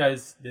 Okay.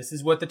 Because this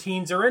is what the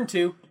teens are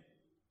into.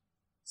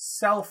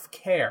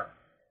 Self-care.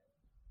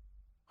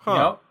 Huh. You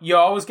know, you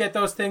always get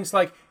those things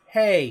like,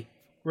 hey,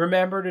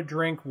 remember to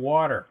drink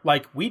water,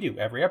 like we do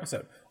every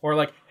episode. Or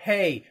like,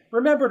 hey,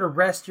 remember to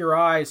rest your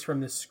eyes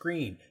from the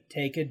screen.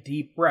 Take a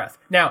deep breath.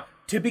 Now,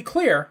 to be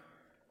clear,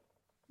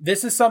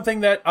 this is something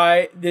that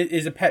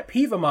is a pet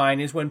peeve of mine,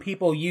 is when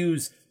people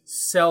use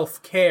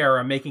self-care,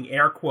 I'm making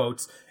air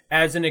quotes,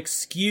 as an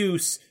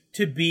excuse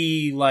to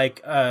be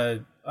like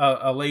a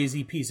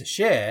lazy piece of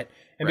shit.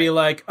 And be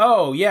like,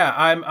 oh yeah,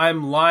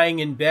 I'm lying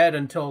in bed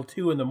until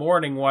 2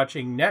 a.m.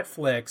 watching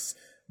Netflix,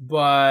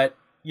 but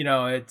you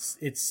know it's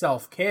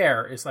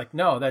self-care. It's like,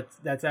 no,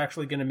 that's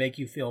actually going to make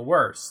you feel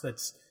worse.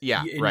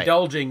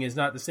 Indulging is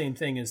not the same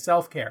thing as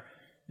self-care.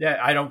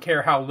 That I don't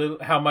care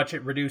how much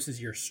it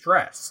reduces your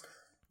stress,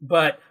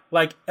 but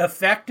like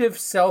effective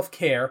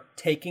self-care,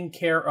 taking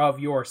care of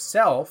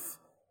yourself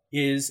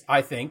is,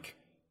 I think,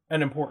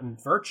 an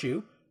important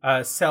virtue.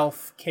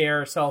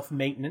 Self-care,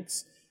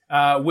 self-maintenance.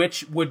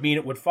 Which would mean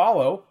it would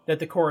follow that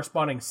the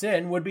corresponding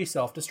sin would be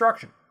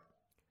self-destruction.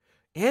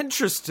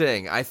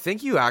 Interesting. I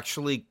think you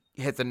actually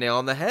hit the nail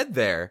on the head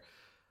there.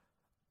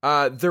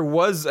 There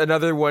was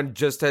another one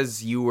just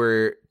as you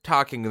were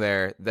talking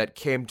there that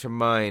came to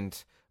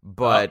mind,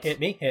 but hit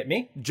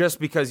me. Just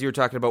because you were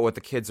talking about what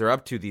the kids are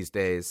up to these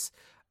days,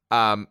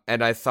 and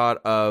I thought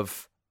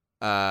of,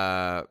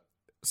 I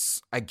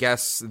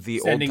guess the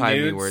Sending old-timey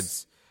nudes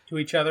words to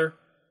each other.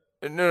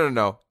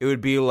 No. It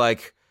would be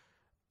like,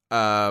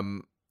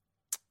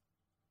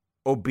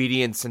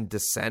 obedience and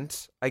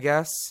dissent, I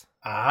guess.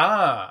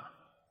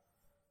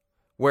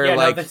 Where yeah,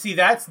 like, no, see,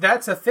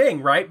 that's a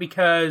thing, right?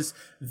 Because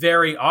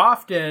very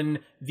often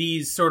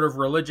these sort of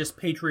religious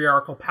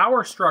patriarchal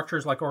power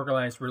structures, like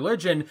organized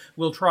religion,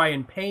 will try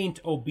and paint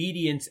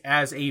obedience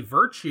as a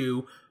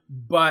virtue.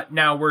 But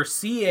now we're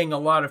seeing a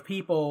lot of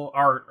people,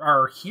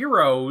 our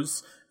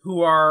heroes,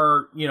 who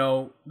are,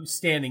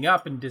 standing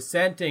up and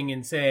dissenting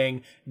and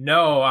saying,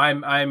 no,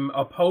 I'm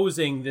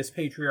opposing this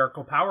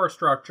patriarchal power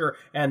structure,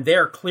 and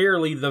they're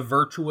clearly the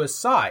virtuous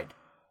side.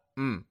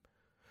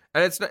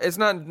 And it's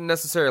not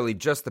necessarily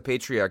just the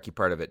patriarchy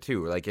part of it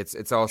too. Like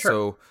it's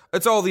also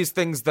it's all these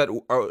things that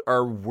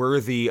are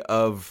worthy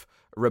of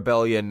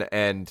rebellion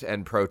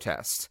and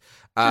protest.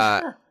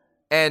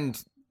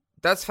 And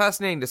that's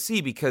fascinating to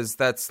see, because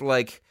that's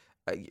like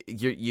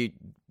you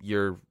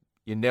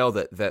nailed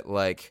it, that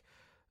like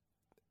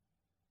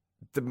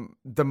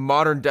the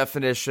modern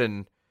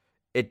definition,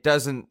 it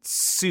doesn't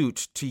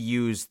suit to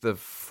use the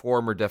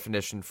former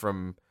definition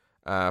from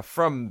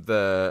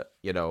the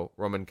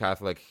Roman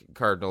Catholic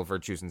cardinal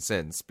virtues and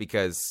sins,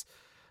 because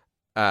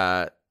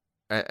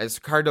as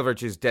cardinal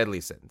virtues, deadly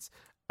sins,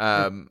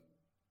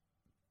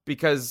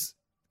 because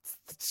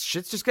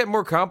shit's just getting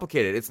more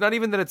complicated. It's not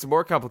even that it's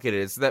more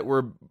complicated; it's that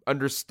we're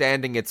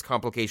understanding its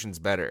complications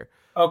better.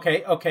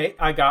 Okay,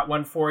 I got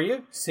one for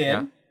you.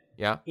 Sin,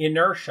 yeah.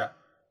 Inertia.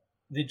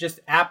 Just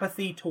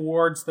apathy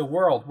towards the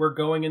world. We're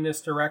going in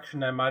this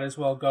direction. I might as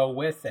well go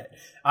with it.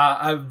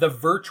 The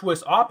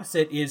virtuous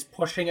opposite is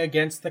pushing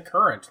against the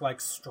current, like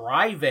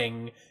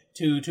striving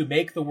to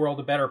make the world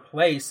a better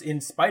place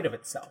in spite of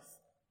itself.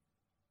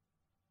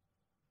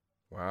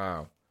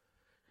 Wow.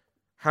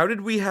 How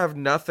did we have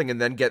nothing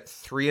and then get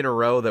 3 in a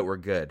row that were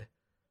good?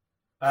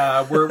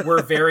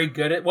 We're very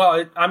good at.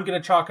 Well, I'm going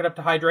to chalk it up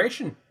to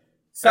hydration,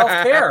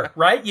 self-care.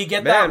 Right? You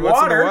get that water.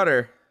 What's in the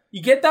water?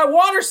 You get that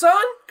water,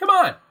 son. Come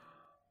on.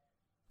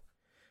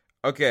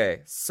 Okay,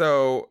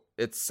 so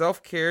it's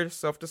self-care,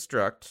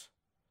 self-destruct.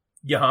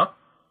 Yeah.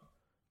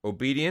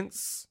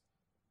 Obedience.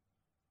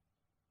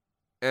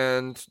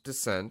 And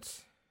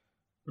dissent.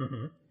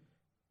 Mm-hmm.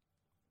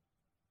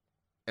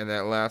 And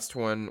that last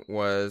one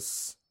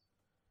was...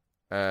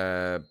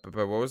 but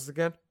what was it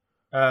again?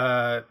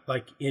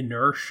 Like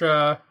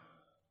inertia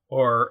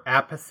or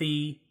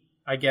apathy,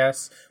 I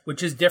guess,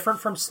 which is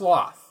different from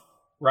sloth,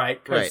 right?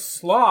 Because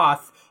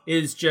sloth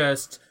is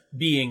just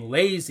being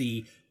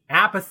lazy.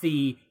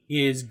 Apathy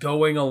is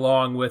going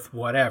along with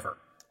whatever.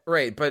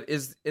 Right, but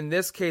in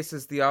this case,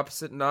 is the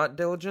opposite not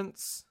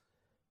diligence?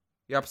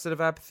 The opposite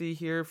of apathy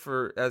here,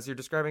 as you're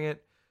describing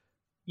it?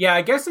 Yeah,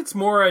 I guess it's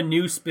more a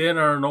new spin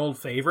on an old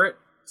favorite.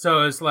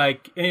 So it's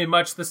like, in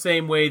much the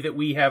same way that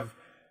we have,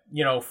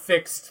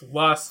 fixed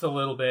lust a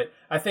little bit,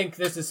 I think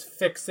this is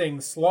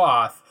fixing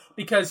sloth.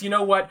 Because you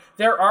know what?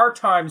 There are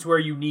times where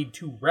you need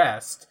to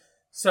rest.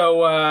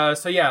 So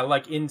yeah,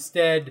 like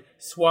instead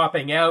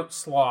swapping out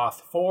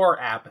sloth for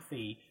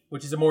apathy,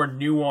 which is a more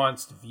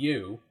nuanced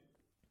view.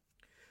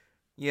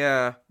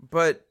 Yeah,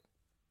 but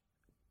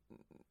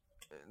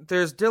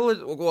there's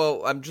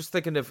well, I'm just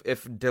thinking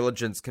if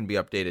diligence can be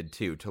updated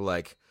too to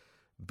like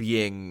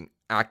being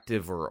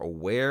active or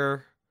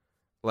aware.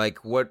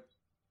 Like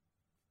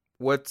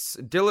what's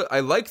I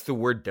like the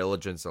word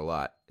diligence a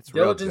lot. It's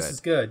diligence is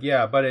good,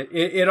 yeah, but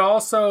it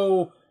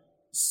also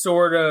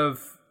sort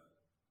of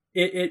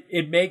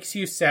it makes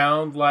you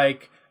sound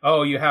like,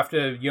 oh, you have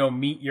to,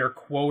 meet your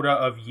quota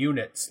of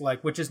units,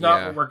 like, which is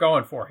not what we're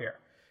going for here.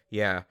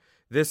 Yeah.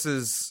 This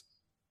is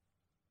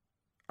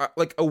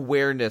like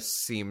awareness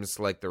seems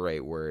like the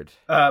right word.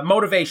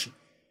 Motivation.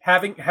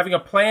 Having a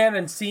plan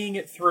and seeing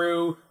it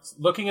through,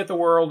 looking at the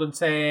world and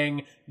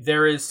saying,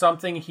 there is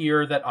something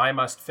here that I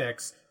must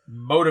fix.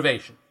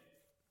 Motivation.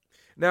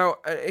 Now,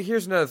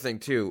 here's another thing,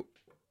 too.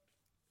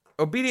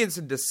 Obedience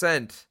and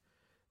dissent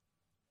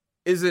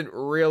isn't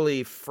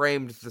really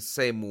framed the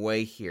same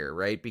way here,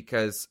 right?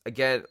 Because,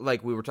 again,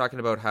 like we were talking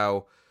about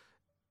how,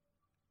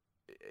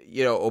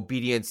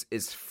 obedience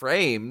is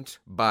framed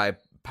by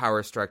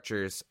power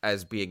structures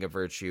as being a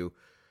virtue,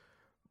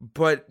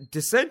 but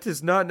dissent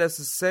is not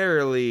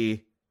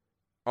necessarily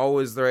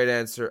always the right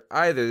answer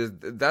either.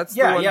 That's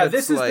the one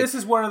that's this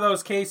is one of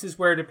those cases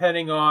where,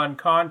 depending on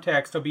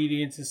context,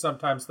 obedience is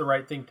sometimes the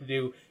right thing to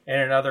do,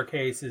 and in other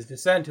cases,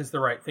 dissent is the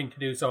right thing to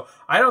do. So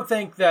I don't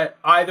think that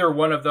either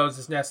one of those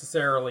is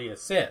necessarily a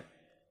sin.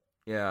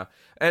 Yeah,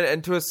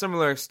 and to a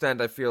similar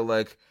extent, I feel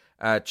like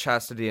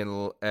chastity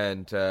and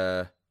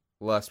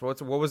lust.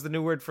 What was the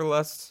new word for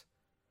lust?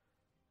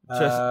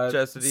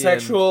 Chastity,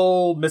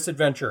 sexual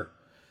misadventure.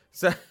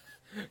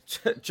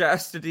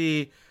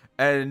 Chastity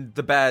and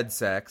the bad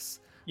sex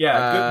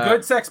Yeah,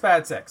 good sex,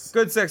 bad sex.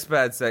 Good sex,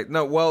 bad sex.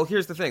 No, well,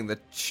 here's the thing. The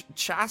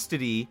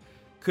chastity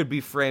could be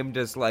framed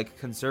as like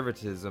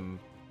conservatism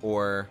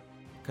or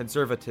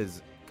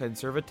conservatism.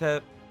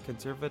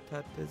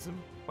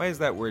 Why is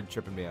that word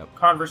tripping me up?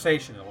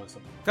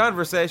 Conversationalism.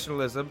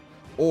 Conversationalism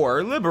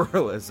or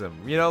liberalism.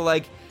 You know,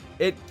 like,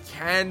 it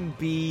can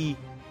be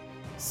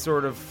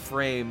sort of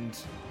framed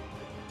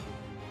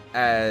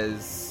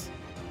as...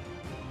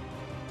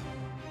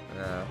 I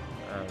don't know.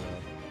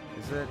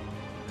 Is it?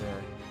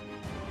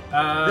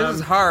 Yeah. This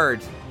is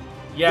hard.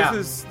 Yeah.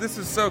 This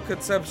is so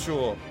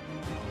conceptual.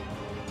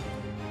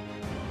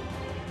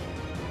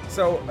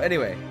 So,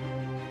 anyway.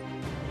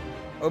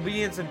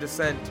 Obedience and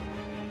dissent.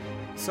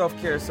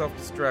 Self-care,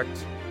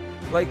 self-destruct.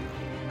 Like,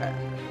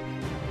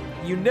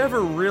 you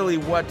never really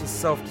want to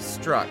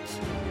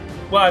self-destruct.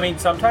 Well, I mean,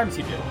 sometimes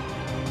you do.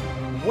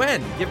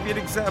 When? Give me an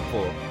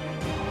example.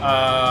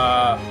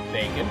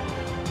 Bacon.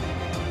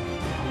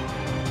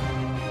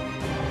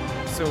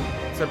 So,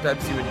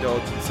 sometimes you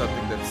indulge in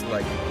something that's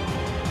like...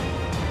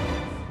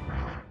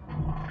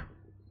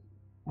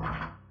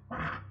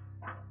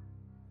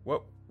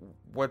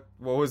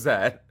 What was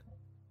that?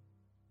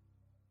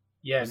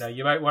 Yeah, no,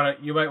 you might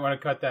want to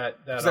cut that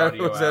Was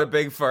audio that a out.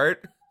 big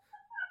fart?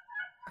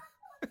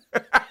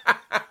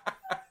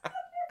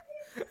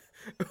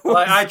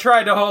 Like, I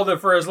tried to hold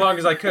it for as long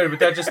as I could, but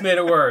that just made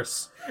it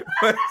worse.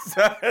 Was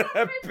that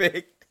a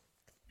big...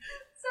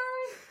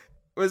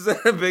 Was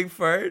that a big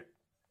fart?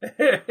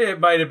 It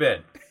might have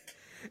been.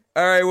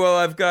 Alright, well,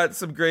 I've got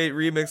some great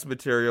remix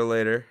material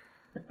later.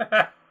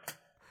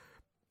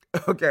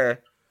 Okay.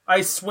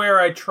 I swear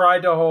I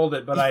tried to hold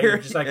it, but I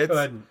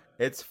couldn't.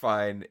 It's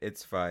fine.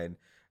 It's fine.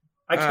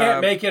 I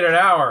can't make it an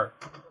hour.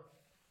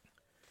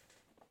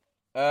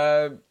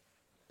 I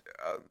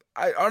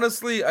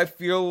honestly, I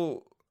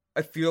feel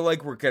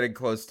like we're getting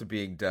close to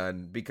being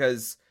done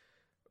because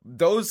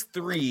those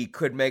three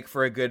could make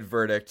for a good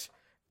verdict,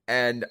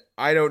 and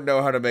I don't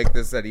know how to make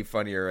this any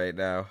funnier right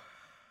now.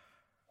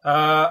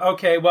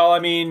 Okay, well, I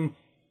mean,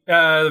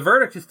 the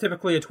verdict is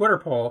typically a Twitter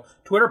poll.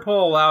 Twitter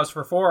poll allows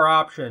for 4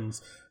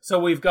 options, so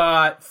we've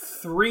got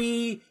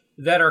 3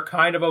 that are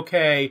kind of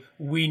okay.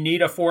 We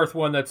need a 4th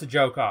one that's a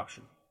joke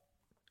option.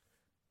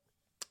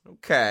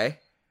 Okay.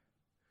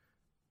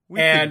 We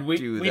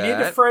need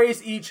to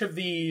phrase each of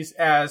these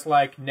as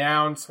like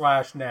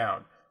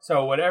noun/noun.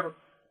 So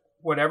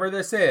whatever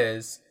this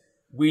is,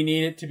 we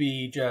need it to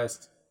be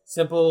just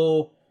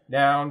simple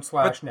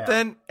noun/noun. But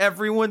then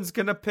everyone's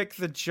gonna pick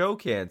the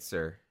joke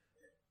answer.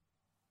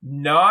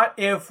 Not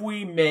if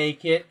we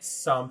make it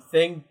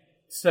something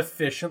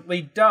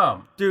sufficiently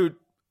dumb. Dude,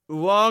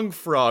 Long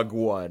Frog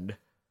won.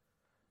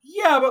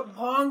 Yeah, but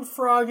Long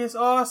Frog is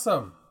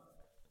awesome.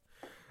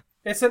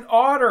 It's an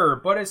otter,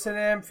 but it's an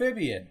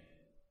amphibian.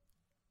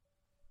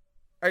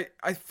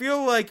 I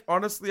feel like,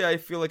 honestly, I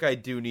feel like I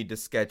do need to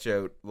sketch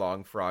out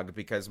Long Frog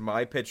because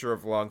my picture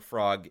of Long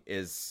Frog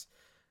is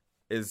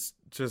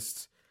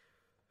just...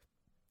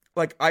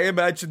 Like, I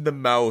imagine the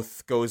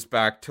mouth goes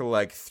back to,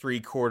 like,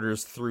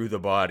 3/4 through the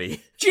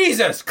body.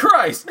 Jesus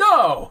Christ,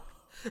 no!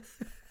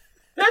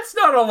 That's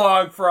not a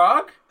long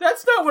frog.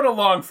 That's not what a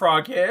long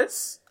frog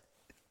is.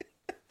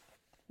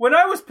 When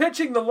I was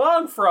pitching the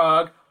long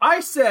frog, I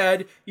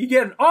said you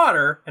get an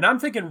otter, and I'm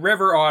thinking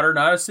river otter,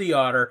 not a sea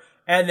otter,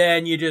 and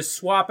then you just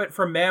swap it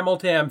from mammal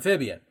to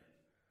amphibian.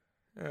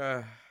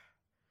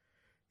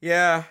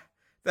 Yeah,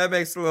 that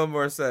makes a little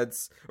more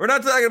sense. We're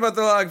not talking about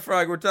the long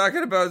frog. We're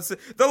talking about...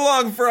 The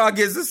long frog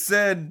is a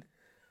sin.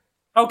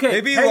 Okay,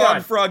 maybe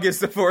long frog is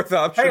the 4th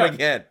option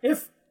again.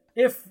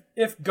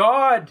 If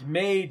God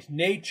made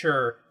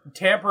nature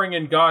tampering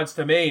in God's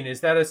domain,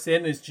 is that a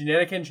sin? Is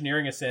genetic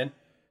engineering a sin?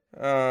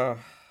 I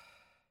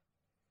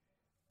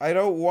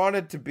don't want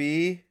it to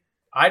be.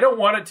 I don't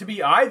want it to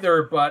be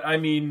either, but I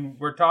mean,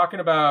 we're talking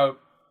about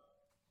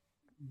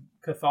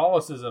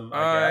Catholicism,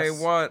 I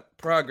guess. I want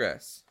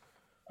progress.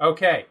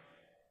 Okay.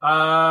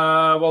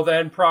 Well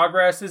then,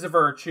 progress is a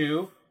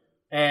virtue,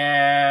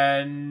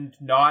 and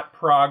not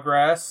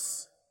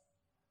progress.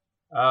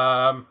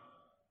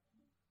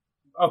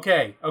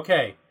 Okay.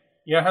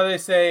 You know how they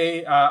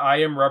say, I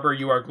am rubber,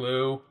 you are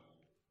glue?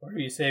 Or do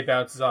you say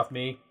bounces off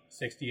me,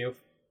 sticks to you?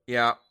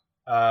 Yeah.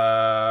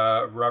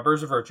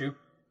 Rubber's a virtue.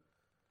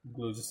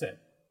 Glue's a sin.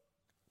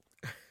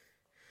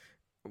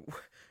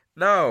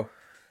 No.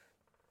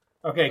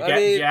 Okay,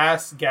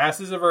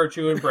 gas is a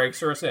virtue and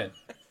brakes are a sin.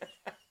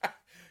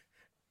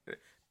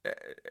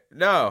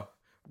 No.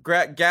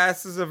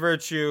 Gas is a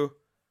virtue.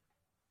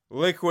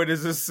 Liquid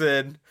is a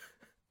sin.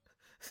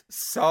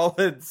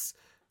 Solids.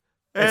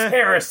 It's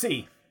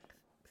heresy.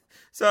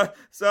 So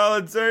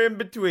solids are in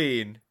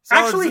between.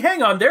 Actually,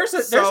 hang on. There's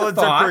a solids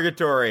thought. Are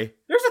purgatory.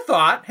 There's a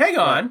thought. Hang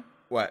on.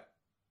 What?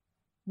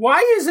 Why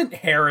isn't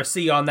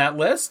heresy on that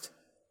list?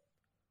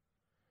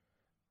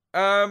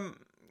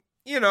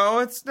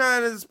 It's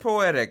not as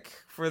poetic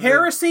for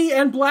heresy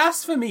and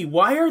blasphemy.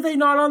 Why are they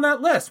not on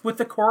that list with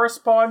the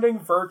corresponding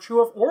virtue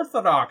of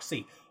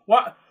orthodoxy?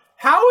 What?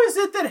 How is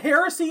it that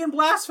heresy and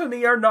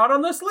blasphemy are not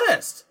on this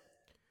list?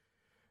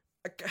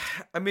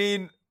 I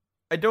mean,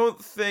 I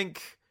don't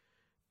think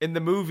in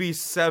the movie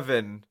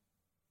Seven,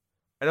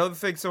 I don't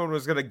think someone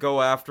was gonna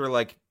go after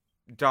like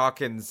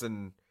Dawkins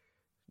and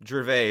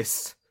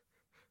Gervais.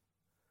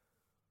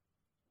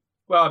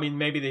 Well, I mean,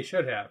 maybe they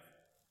should have.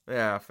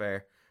 Yeah,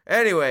 fair.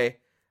 Anyway,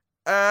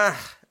 I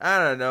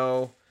don't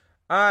know.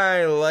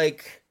 I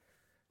like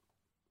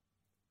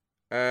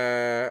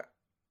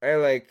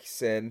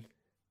Sin.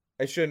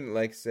 I shouldn't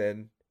like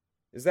Sin.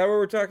 Is that what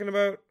we're talking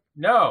about?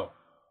 No.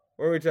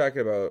 What are we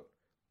talking about?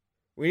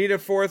 We need a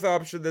fourth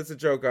option that's a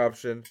joke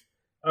option.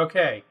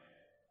 Okay.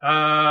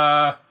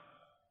 Bad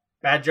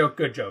joke,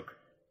 good joke.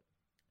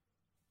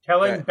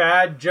 Telling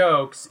bad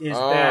jokes is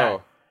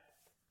bad.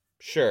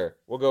 Sure,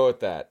 we'll go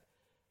with that.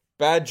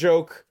 Bad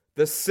joke,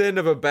 the sin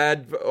of a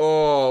bad...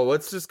 Oh,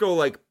 let's just go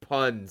like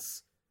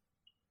puns.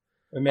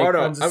 We make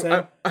puns a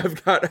sin?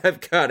 I've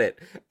got it.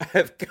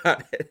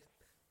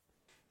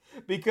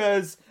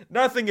 Because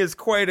nothing is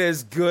quite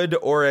as good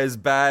or as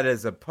bad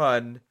as a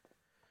pun.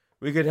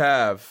 We could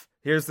have...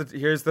 Here's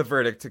the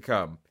verdict to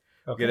come.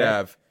 Okay. We could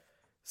have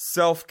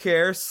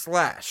self-care /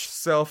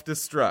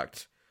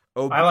 self-destruct.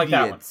 I like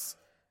that one. Obedience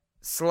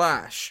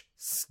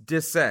 /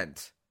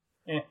 dissent.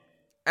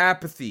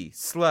 Apathy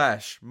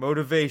 /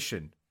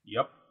 motivation.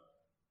 Yep.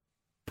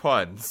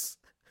 Puns.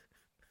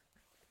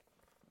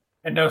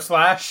 And no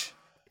slash?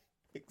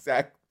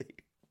 Exactly.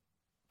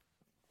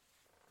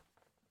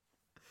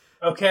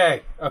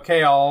 Okay,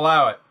 I'll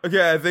allow it.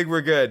 Okay, I think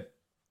we're good.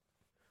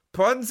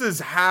 Puns is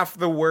half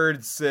the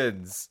word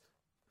sins.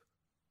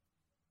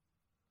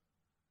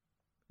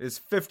 Is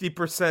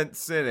 50%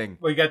 sinning.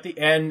 We got the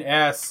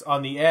NS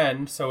on the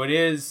end, so it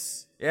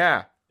is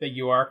Yeah. that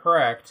you are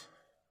correct.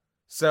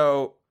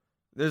 So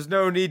there's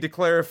no need to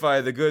clarify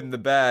the good and the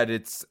bad.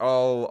 It's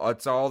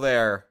all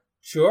there.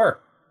 Sure.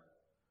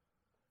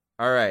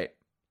 All right.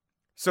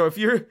 So if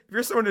you're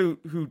someone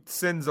who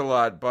sins a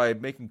lot by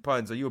making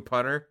puns, are you a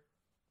punner?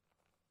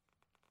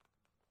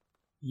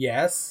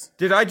 Yes.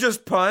 Did I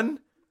just pun?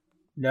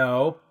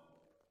 No.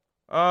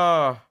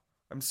 I'm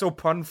so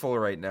punful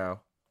right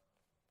now.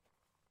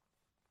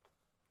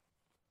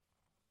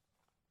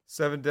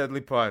 7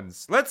 deadly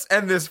puns. Let's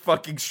end this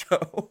fucking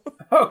show.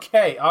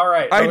 Okay, all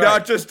right. I'm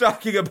not just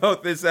talking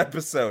about this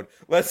episode.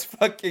 Let's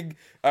fucking...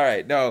 All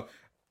right, no.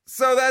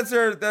 So that's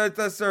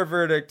our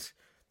verdict.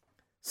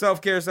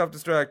 Self-care,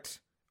 self-destruct,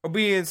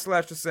 obedience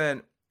 /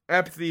 dissent,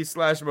 apathy /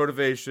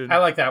 motivation, I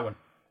like that one.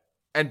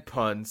 and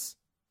puns.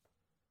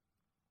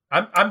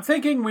 I'm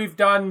thinking we've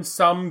done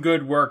some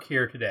good work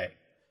here today.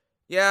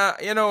 Yeah,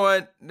 you know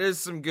what? There's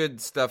some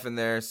good stuff in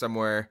there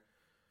somewhere.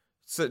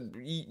 So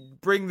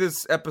bring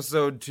this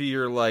episode to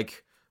your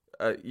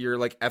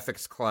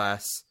ethics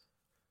class.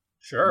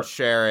 Sure.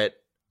 Share it.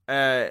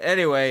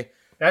 Anyway,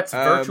 That's a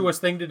virtuous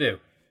thing to do.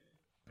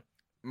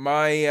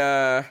 my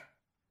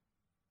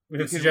We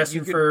have a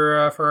suggestion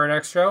for our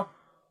next show?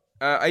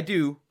 I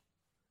do.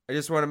 I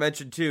just want to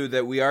mention too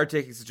that we are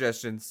taking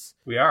suggestions.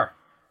 We are.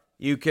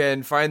 You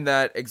can find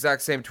that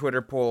exact same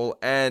Twitter poll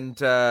and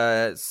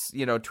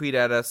tweet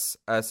at us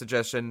a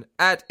suggestion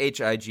at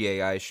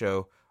HIGAI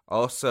show.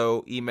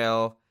 Also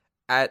email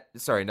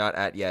not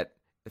at yet.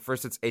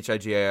 First it's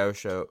HIGAI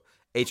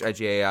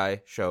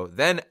show,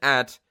 then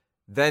at,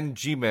 then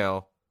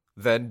Gmail,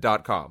 then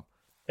 .com.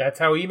 That's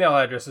how email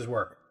addresses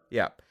work.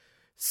 Yeah.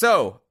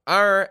 So,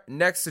 our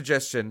next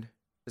suggestion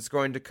is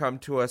going to come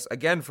to us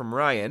again from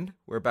Ryan.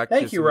 We're back to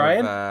Thank you,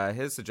 Ryan. of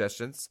his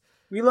suggestions.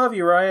 We love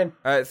you, Ryan.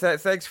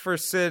 Thanks for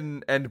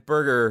Sin and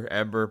Burger,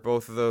 Amber.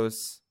 Both of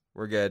those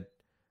were good.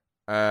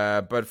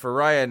 But for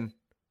Ryan,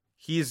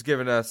 he's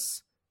given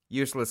us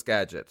Useless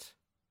Gadget.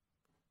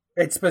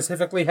 It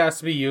specifically has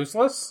to be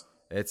useless?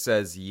 It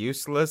says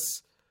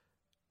Useless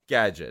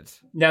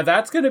Gadget. Now,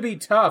 that's going to be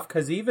tough,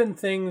 because even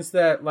things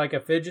that, like a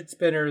fidget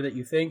spinner that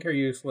you think are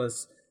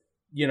useless,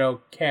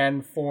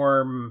 can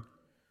form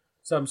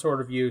some sort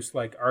of use,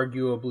 like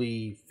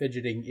arguably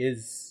fidgeting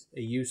is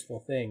a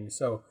useful thing.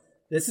 So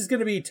this is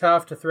going to be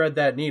tough to thread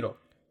that needle.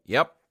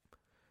 Yep.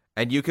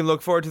 And you can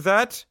look forward to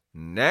that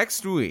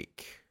next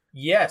week.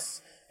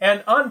 Yes.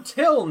 And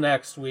until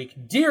next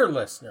week, dear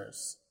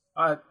listeners,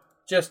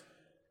 just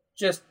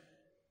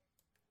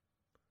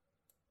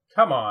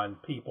come on,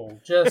 people.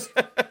 Just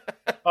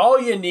all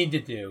you need to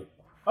do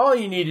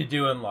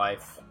in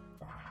life.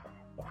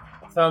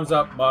 Thumbs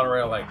up,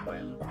 Monorail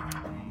Eggplant.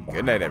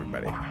 Good night,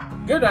 everybody.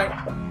 Good night.